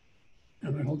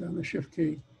 and I hold down the shift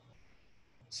key,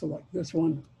 select this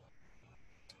one,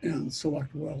 and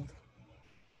select weld.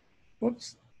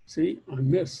 Whoops, see, I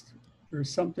missed. There's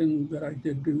something that I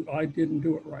didn't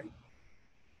do it right.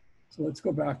 So let's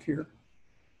go back here.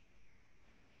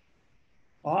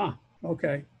 Ah,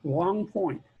 okay, wrong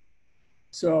point.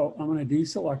 So I'm going to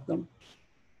deselect them.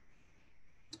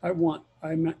 I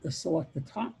meant to select the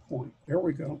top point. There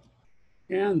we go.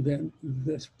 And then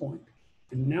this point.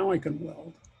 And now I can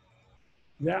weld.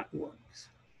 That works.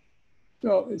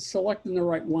 So it's selecting the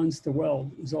right ones to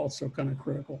weld is also kind of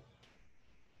critical.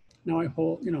 Now I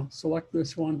select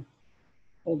this one,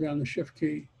 hold down the shift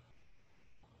key,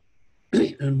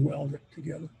 and weld it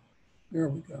together. There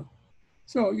we go.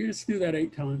 So you just do that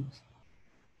 8 times.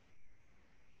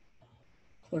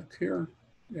 Click here,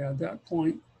 add that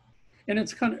point. And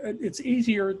it's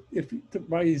easier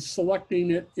by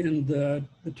selecting it in the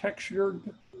textured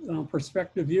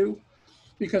perspective view,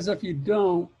 because if you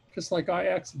don't, just like I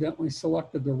accidentally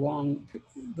selected the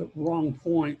wrong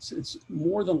points, it's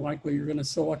more than likely you're going to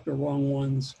select the wrong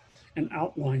ones in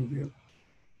outline view.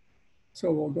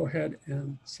 So we'll go ahead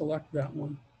and select that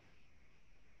one.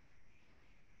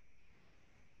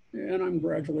 And I'm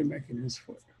gradually making his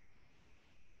foot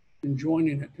and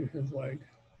joining it to his leg.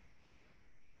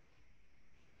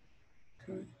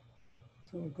 Okay,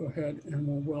 so we'll go ahead and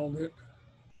we'll weld it.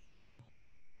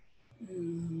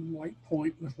 And light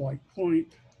point with light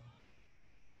point.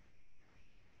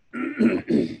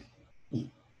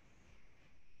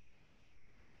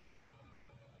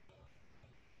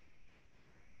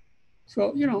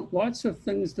 So, lots of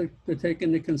things to take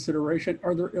into consideration.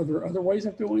 Are there other ways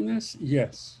of doing this?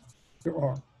 Yes, there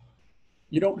are.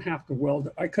 You don't have to weld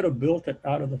it. I could have built it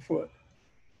out of the foot,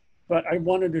 but I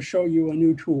wanted to show you a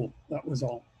new tool, that was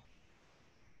all.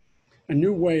 A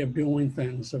new way of doing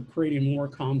things, of creating more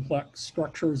complex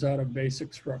structures out of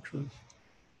basic structures.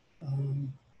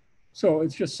 So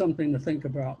it's just something to think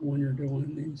about when you're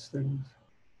doing these things.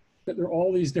 That there are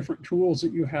all these different tools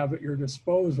that you have at your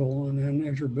disposal, and then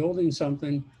as you're building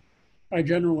something, I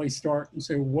generally start and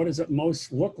say, what does it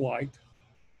most look like?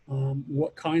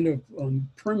 What kind of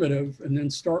primitive, and then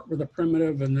start with a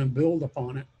primitive and then build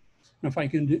upon it. And if I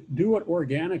can do it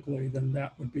organically, then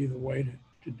that would be the way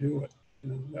to do it.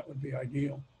 That would be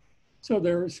ideal. So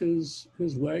there's his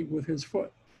leg with his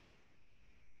foot.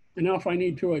 And now if I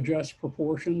need to adjust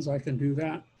proportions, I can do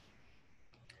that.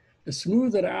 To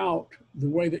smooth it out, the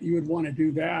way that you would want to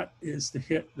do that is to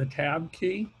hit the tab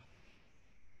key.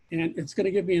 And it's going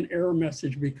to give me an error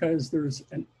message because there's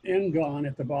an n-gon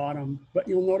at the bottom, but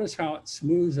you'll notice how it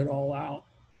smooths it all out.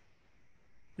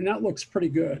 And that looks pretty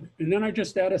good. And then I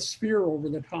just add a sphere over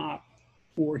the top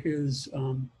for his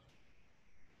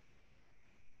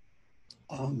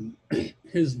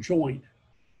joint,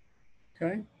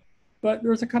 okay? But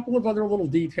there's a couple of other little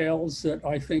details that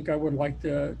I think I would like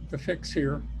to fix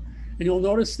here. And you'll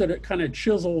notice that it kind of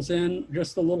chisels in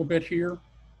just a little bit here.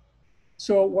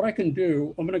 So what I can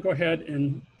do, I'm going to go ahead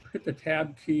and hit the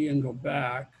tab key and go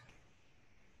back.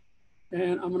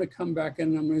 And I'm going to come back in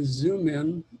and I'm going to zoom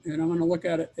in and I'm going to look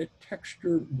at it at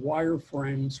textured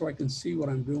wireframe so I can see what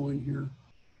I'm doing here.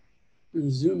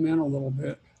 And zoom in a little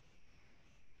bit.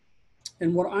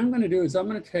 And what I'm going to do is I'm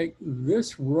going to take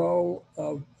this row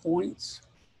of points.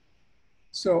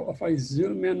 So if I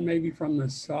zoom in maybe from the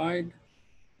side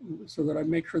so that I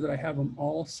make sure that I have them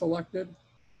all selected.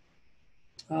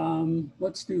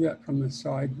 Let's do that from the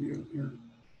side view here.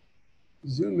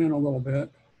 Zoom in a little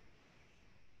bit.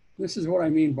 This is what I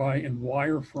mean by in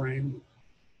wireframe.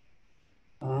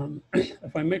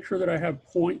 If I make sure that I have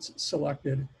points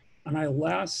selected and I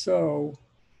lasso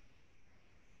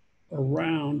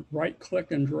around, right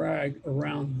click and drag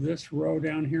around this row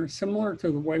down here, similar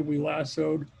to the way we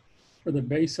lassoed for the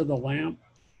base of the lamp.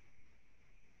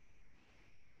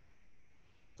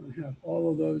 I have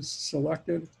all of those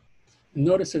selected. And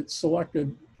notice it's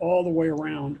selected all the way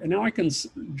around. And now I can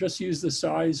just use the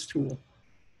size tool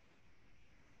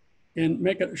and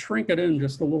shrink it in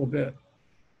just a little bit.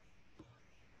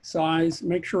 Size,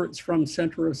 make sure it's from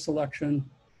center of selection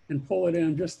and pull it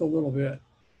in just a little bit.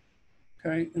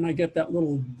 Okay, and I get that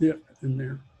little dip in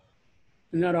there.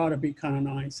 And that ought to be kind of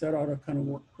nice. That ought to kind of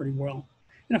work pretty well.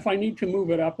 And if I need to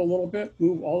move it up a little bit,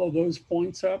 move all of those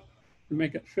points up to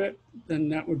make it fit, then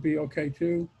that would be okay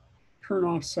too. Turn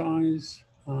off size,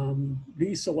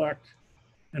 deselect,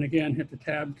 and again, hit the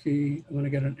tab key. I'm gonna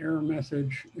get an error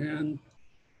message and,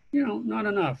 you know, not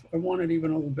enough. I want it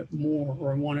even a little bit more,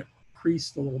 or I want it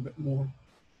creased a little bit more.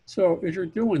 So as you're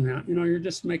doing that, you know, you're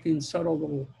just making subtle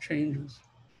little changes.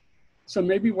 So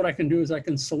maybe what I can do is I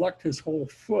can select his whole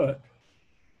foot.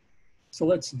 So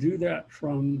let's do that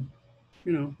from,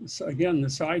 you know, again, the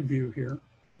side view here.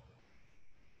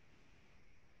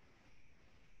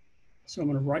 So I'm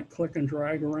going to right click and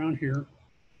drag around here.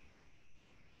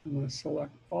 I'm going to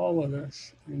select all of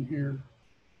this in here.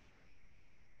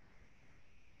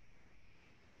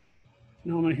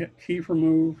 Now I'm going to hit T for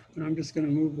move, and I'm just going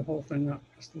to move the whole thing up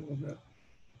just a little bit.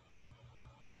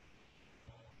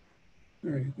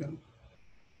 There you go.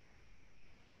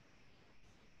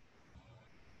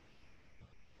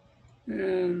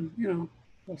 And, you know,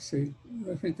 we'll see.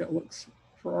 I think that looks,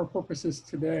 for our purposes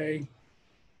today,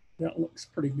 that looks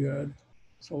pretty good.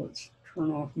 So let's turn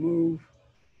off move.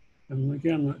 And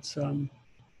again, let's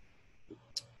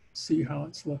see how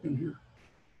it's looking here.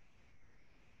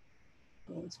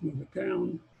 So let's move it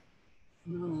down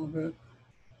a little bit.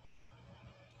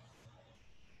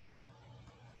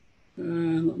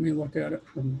 And let me look at it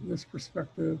from this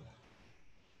perspective.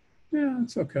 Yeah,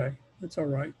 it's okay. It's all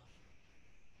right.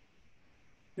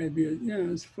 Maybe, yeah,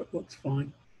 his foot looks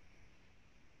fine.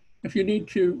 If you need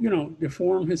to, you know,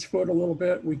 deform his foot a little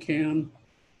bit, we can.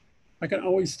 I can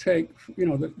always take, you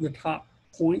know, the top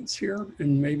points here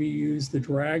and maybe use the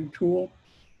drag tool.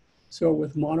 So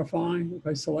with modify, if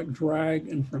I select drag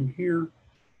and from here,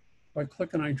 if I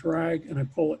click and I drag and I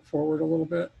pull it forward a little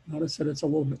bit, notice that it's a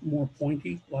little bit more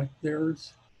pointy like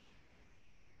theirs.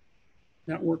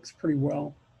 That works pretty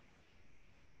well.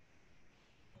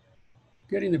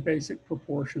 Getting the basic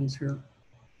proportions here.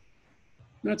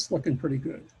 That's looking pretty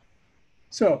good.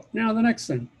 So now the next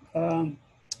thing,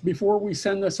 before we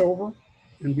send this over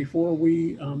and before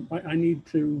we, I need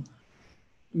to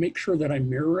make sure that I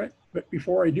mirror it. But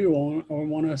before I do, I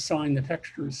want to assign the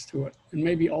textures to it and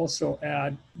maybe also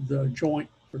add the joint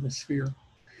for the sphere.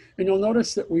 And you'll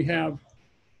notice that we have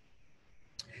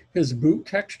his boot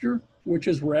texture, which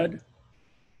is red.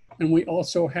 And we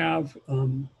also have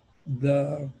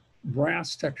the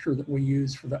brass texture that we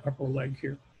use for the upper leg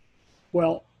here.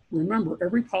 Well, remember,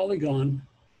 every polygon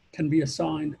can be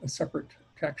assigned a separate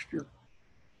texture.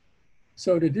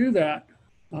 So to do that,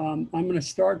 I'm going to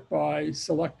start by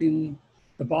selecting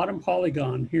the bottom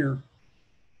polygon here.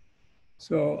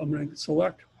 So I'm going to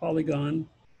select polygon,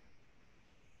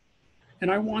 and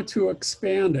I want to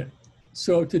expand it.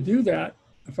 So to do that,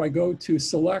 if I go to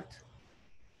select,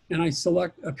 and I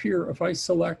select up here, if I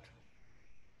select,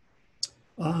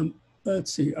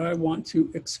 let's see, I want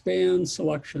to expand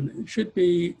selection. It should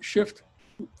be shift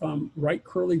right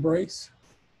curly brace.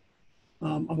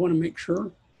 I want to make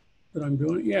sure that I'm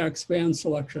doing it. Yeah, expand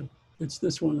selection. It's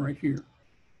this one right here.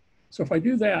 So if I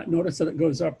do that, notice that it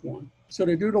goes up one. So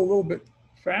to do it a little bit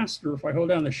faster, if I hold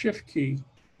down the shift key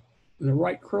and the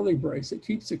right curly brace, it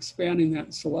keeps expanding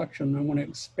that selection. I want to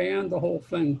expand the whole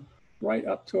thing right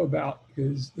up to about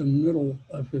the middle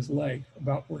of his leg,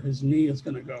 about where his knee is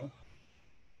going to go.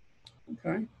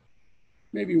 Okay,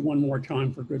 maybe one more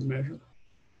time for good measure.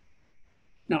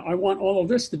 Now I want all of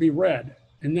this to be red,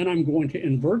 and then I'm going to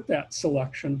invert that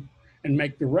selection and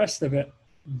make the rest of it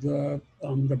the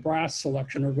brass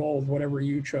selection or gold, whatever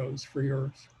you chose for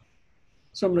yours.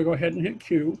 So I'm going to go ahead and hit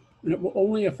Q, and it will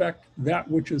only affect that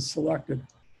which is selected.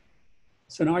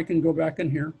 So now I can go back in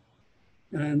here,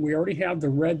 and we already have the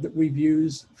red that we've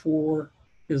used for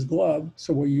his glove,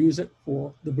 so we'll use it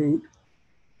for the boot.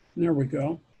 And there we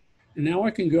go. And now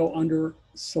I can go under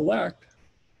select,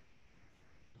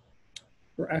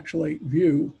 or actually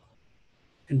view,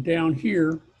 and down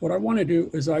here, what I want to do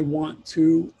is I want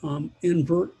to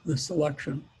invert the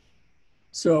selection.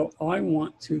 So I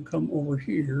want to come over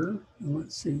here, and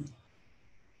let's see.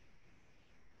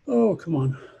 Oh, come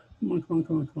on. Come on, come on,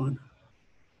 come on, come on.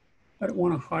 I don't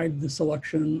want to hide the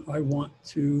selection. I want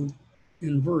to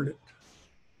invert it.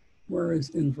 Where is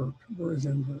invert? Where is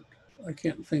invert? I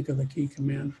can't think of the key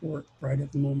command for it right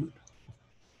at the moment.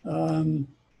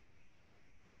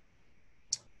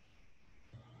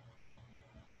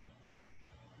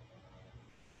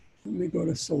 Let me go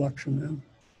to selection then.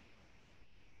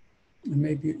 And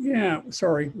maybe, yeah,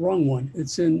 sorry, wrong one.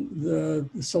 It's in the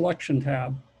selection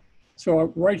tab.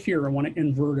 So right here, I want to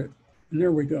invert it. And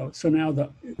there we go. So now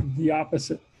the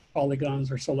opposite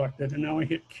polygons are selected. And now I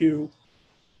hit Q.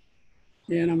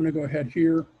 And I'm going to go ahead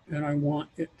here, and I want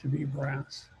it to be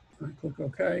brass. I click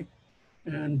OK.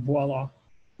 And voila,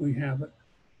 we have it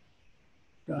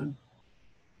done.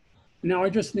 Now I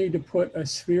just need to put a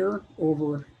sphere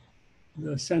over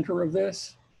the center of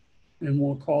this, and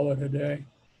we'll call it a day.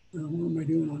 What am I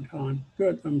doing on time?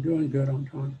 Good, I'm doing good on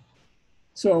time.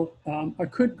 So I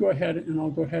could go ahead and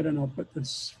I'll put the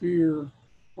sphere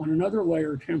on another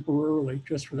layer temporarily,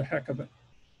 just for the heck of it.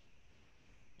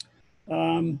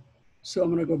 So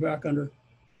I'm going to go back under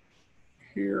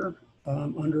here,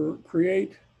 under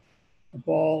create a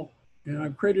ball, and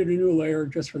I've created a new layer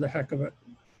just for the heck of it.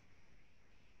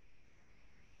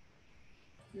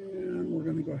 And we're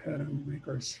going to go ahead and make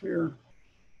our sphere,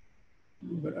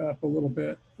 move it up a little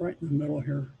bit, right in the middle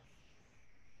here.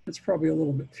 It's probably a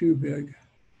little bit too big.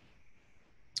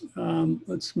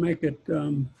 Let's make it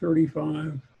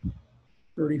 35,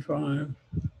 35,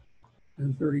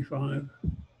 and 35.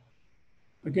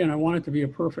 Again, I want it to be a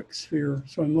perfect sphere,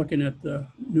 so I'm looking at the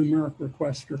numeric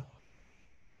requester.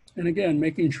 And again,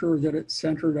 making sure that it's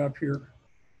centered up here.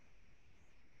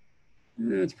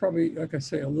 And it's probably, like I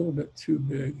say, a little bit too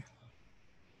big.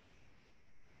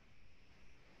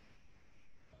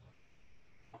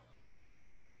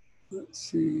 Let's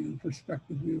see in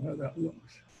perspective view how that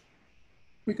looks.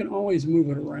 We can always move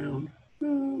it around. It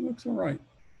looks all right.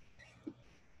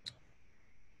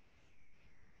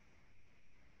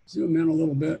 Zoom in a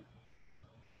little bit.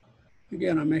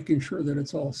 Again, I'm making sure that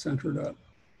it's all centered up.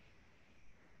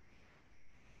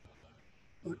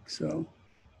 Like so.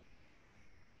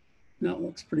 Now it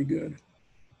looks pretty good.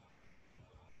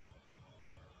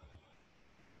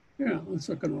 Yeah, it's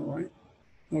looking all right.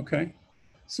 Okay,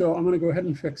 so I'm going to go ahead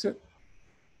and fix it.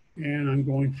 And I'm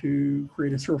going to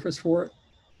create a surface for it.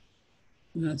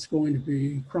 And that's going to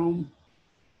be chrome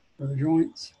for the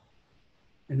joints.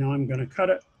 And now I'm going to cut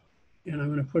it. And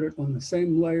I'm going to put it on the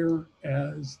same layer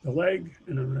as the leg.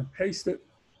 And I'm going to paste it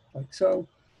like so.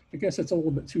 I guess it's a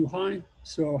little bit too high.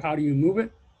 So how do you move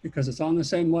it? Because it's on the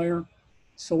same layer.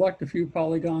 Select a few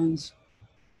polygons.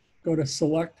 Go to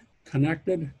select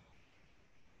connected.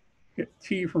 Hit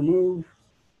T for move.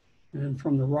 And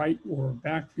from the right or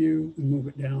back view, and move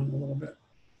it down a little bit,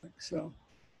 like so.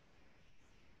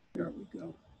 There we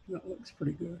go. That looks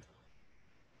pretty good.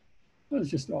 That was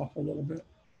just off a little bit.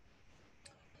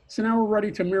 So now we're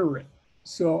ready to mirror it.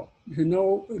 So to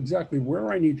know exactly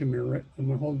where I need to mirror it, I'm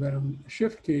going to hold down the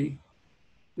Shift key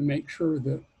to make sure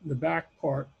that the back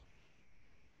part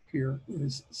here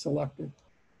is selected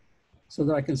so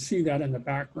that I can see that in the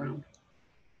background.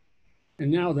 And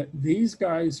now that these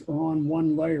guys are on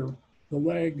one layer, the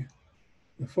leg,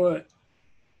 the foot,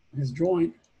 his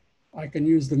joint, I can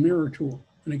use the mirror tool.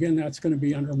 And again, that's going to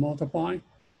be under multiply.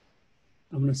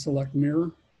 I'm going to select mirror.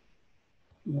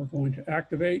 And we're going to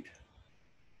activate.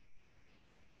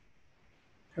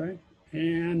 Okay.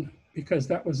 And because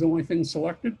that was the only thing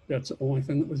selected, that's the only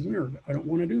thing that was mirrored. I don't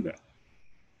want to do that.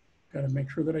 Got to make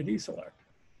sure that I deselect.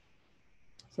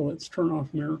 So let's turn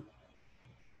off mirror.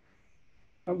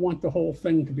 I want the whole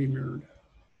thing to be mirrored.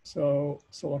 So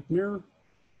select mirror,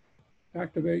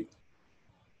 activate,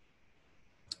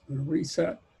 I'm going to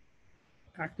reset,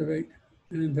 activate,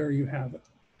 and there you have it.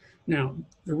 Now,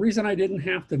 the reason I didn't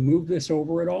have to move this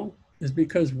over at all is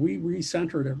because we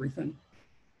recentered everything.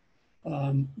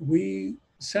 We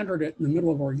centered it in the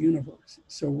middle of our universe,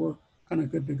 so we're kind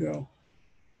of good to go.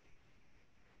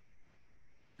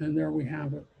 And there we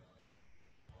have it.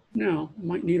 Now,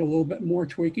 might need a little bit more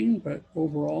tweaking, but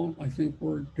overall, I think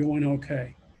we're doing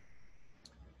okay.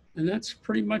 And that's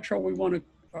pretty much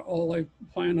all I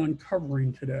plan on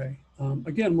covering today.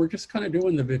 Again, we're just kind of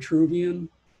doing the Vitruvian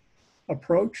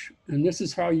approach, and this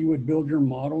is how you would build your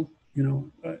model.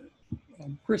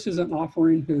 Chris isn't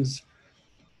offering his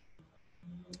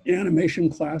animation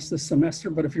class this semester,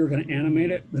 but if you're going to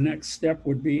animate it, the next step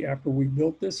would be, after we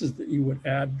built this, is that you would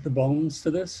add the bones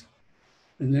to this,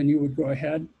 and then you would go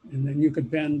ahead and then you could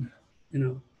bend,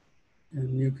 and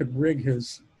you could rig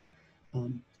his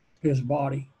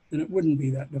body, and it wouldn't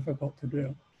be that difficult to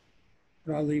do.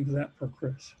 But I'll leave that for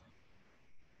Chris.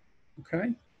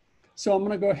 Okay, so I'm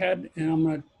going to go ahead and I'm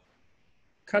going to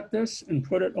cut this and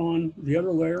put it on the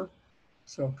other layer.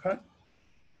 So cut,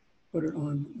 put it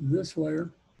on this layer,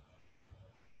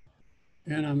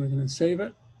 and I'm going to save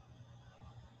it.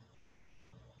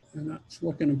 And that's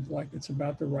looking like it's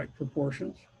about the right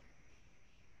proportions.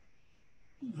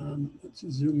 Let's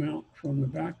zoom out from the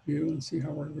back view and see how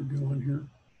we're doing here.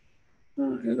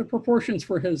 The proportions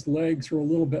for his legs are a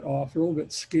little bit off. They're a little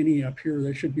bit skinny up here.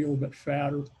 They should be a little bit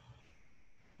fatter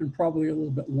and probably a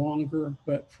little bit longer.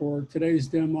 But for today's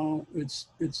demo,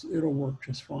 it'll work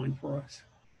just fine for us.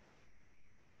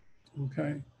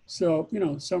 Okay, so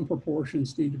some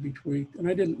proportions need to be tweaked, and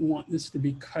I didn't want this to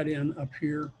be cut in up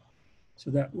here, so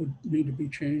that would need to be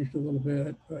changed a little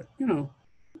bit. But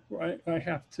I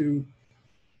have to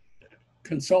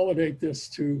consolidate this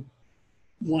to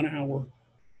 1 hour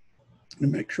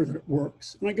and make sure that it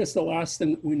works. And I guess the last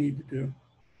thing that we need to do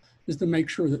is to make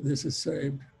sure that this is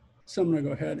saved. So I'm going to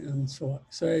go ahead and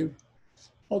select save.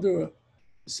 I'll do a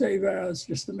save as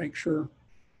just to make sure.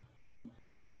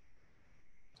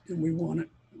 And we want it.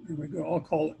 There we go. I'll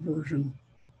call it version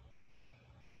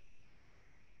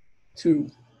 2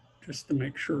 just to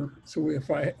make sure. So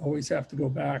if I always have to go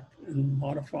back and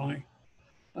modify,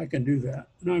 I can do that.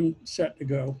 And I'm set to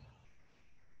go.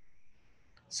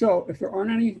 So if there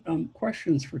aren't any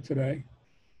questions for today,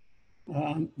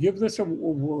 give this a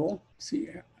whirl, see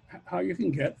how you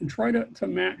can get, and try to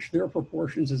match their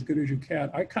proportions as good as you can.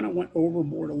 I kind of went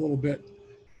overboard a little bit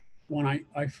when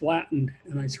I flattened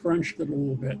and I scrunched it a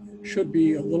little bit. It should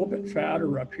be a little bit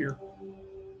fatter up here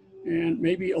and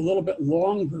maybe a little bit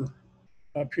longer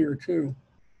up here too.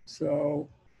 So,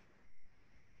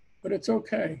 but it's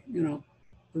okay, the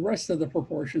rest of the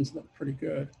proportions look pretty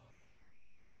good.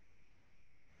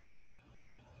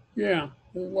 Yeah,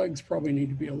 the legs probably need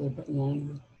to be a little bit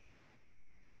longer,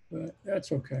 but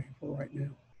that's okay for right now.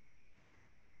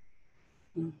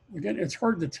 Again, it's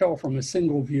hard to tell from a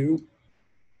single view,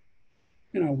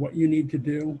 what you need to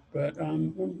do, but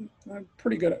I'm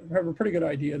pretty good. I have a pretty good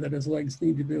idea that his legs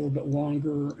need to be a little bit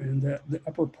longer, and that the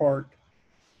upper part,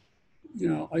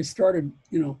 I started,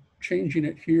 changing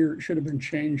it here. It should have been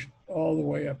changed all the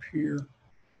way up here,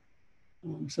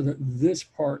 so that this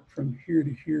part from here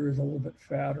to here is a little bit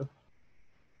fatter.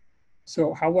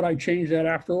 So how would I change that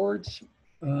afterwards?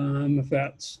 If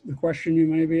that's the question you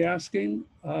may be asking,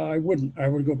 I wouldn't. I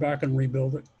would go back and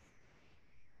rebuild it.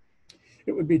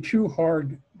 It would be too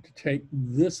hard to take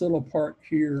this little part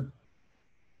here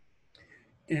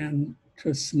and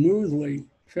to smoothly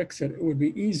fix it. It would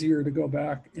be easier to go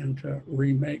back and to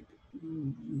remake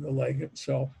the leg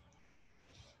itself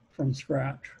from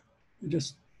scratch.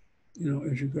 Just,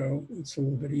 as you go, it's a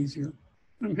little bit easier.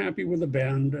 I'm happy with the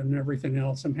bend and everything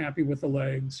else. I'm happy with the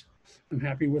legs. I'm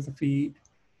happy with the feet,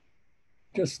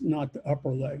 just not the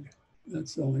upper leg.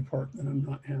 That's the only part that I'm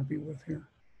not happy with here.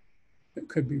 It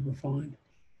could be refined.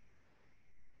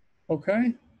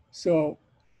 Okay, so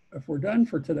if we're done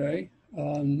for today,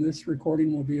 this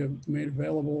recording will be made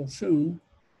available soon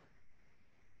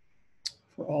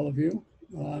for all of you.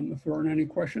 If there aren't any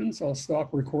questions, I'll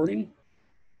stop recording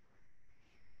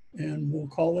and we'll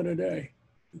call it a day.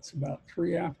 It's about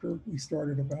 3 after. We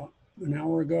started about an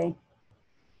hour ago.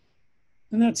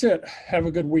 And that's it. Have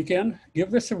a good weekend.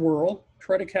 Give this a whirl.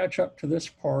 Try to catch up to this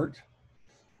part.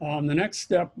 The next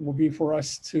step will be for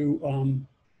us to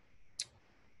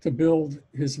build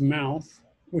his mouth,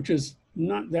 which is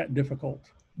not that difficult.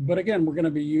 But again, we're going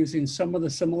to be using some of the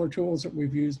similar tools that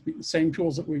we've used, same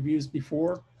tools that we've used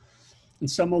before, and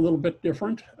some a little bit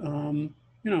different.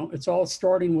 It's all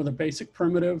starting with a basic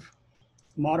primitive,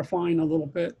 modifying a little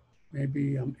bit,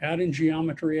 maybe adding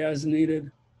geometry as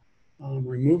needed,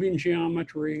 removing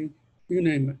geometry, you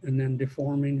name it, and then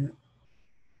deforming it.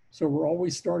 So we're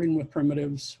always starting with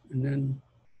primitives and then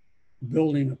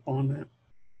building upon that.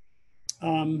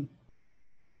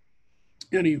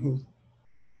 Anywho,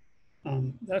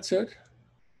 that's it.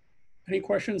 Any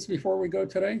questions before we go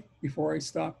today, before I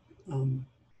stop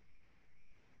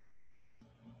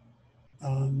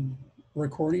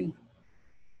recording?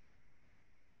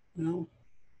 No?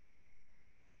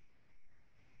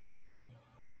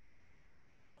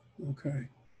 Okay.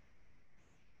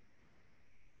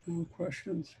 No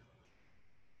questions.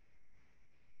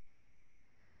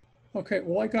 Okay,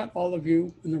 well, I got all of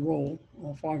you in the role,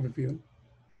 all 5 of you.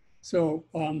 So,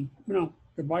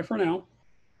 goodbye for now.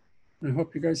 And I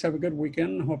hope you guys have a good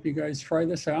weekend. I hope you guys try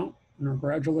this out and are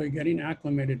gradually getting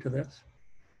acclimated to this.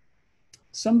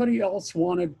 Somebody else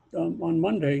wanted, on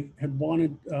Monday, had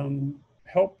wanted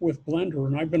help with Blender,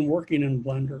 and I've been working in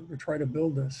Blender to try to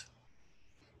build this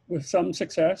with some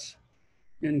success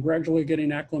and gradually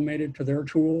getting acclimated to their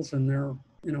tools and their,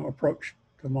 approach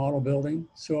to model building.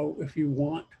 So if you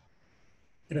want,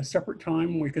 at a separate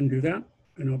time, we can do that,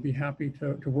 and I'll be happy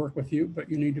to work with you, but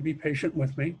you need to be patient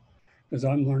with me because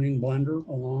I'm learning Blender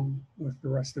along with the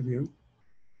rest of you.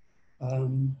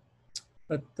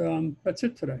 But that's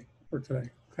it for today,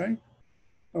 okay?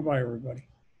 Bye-bye, everybody.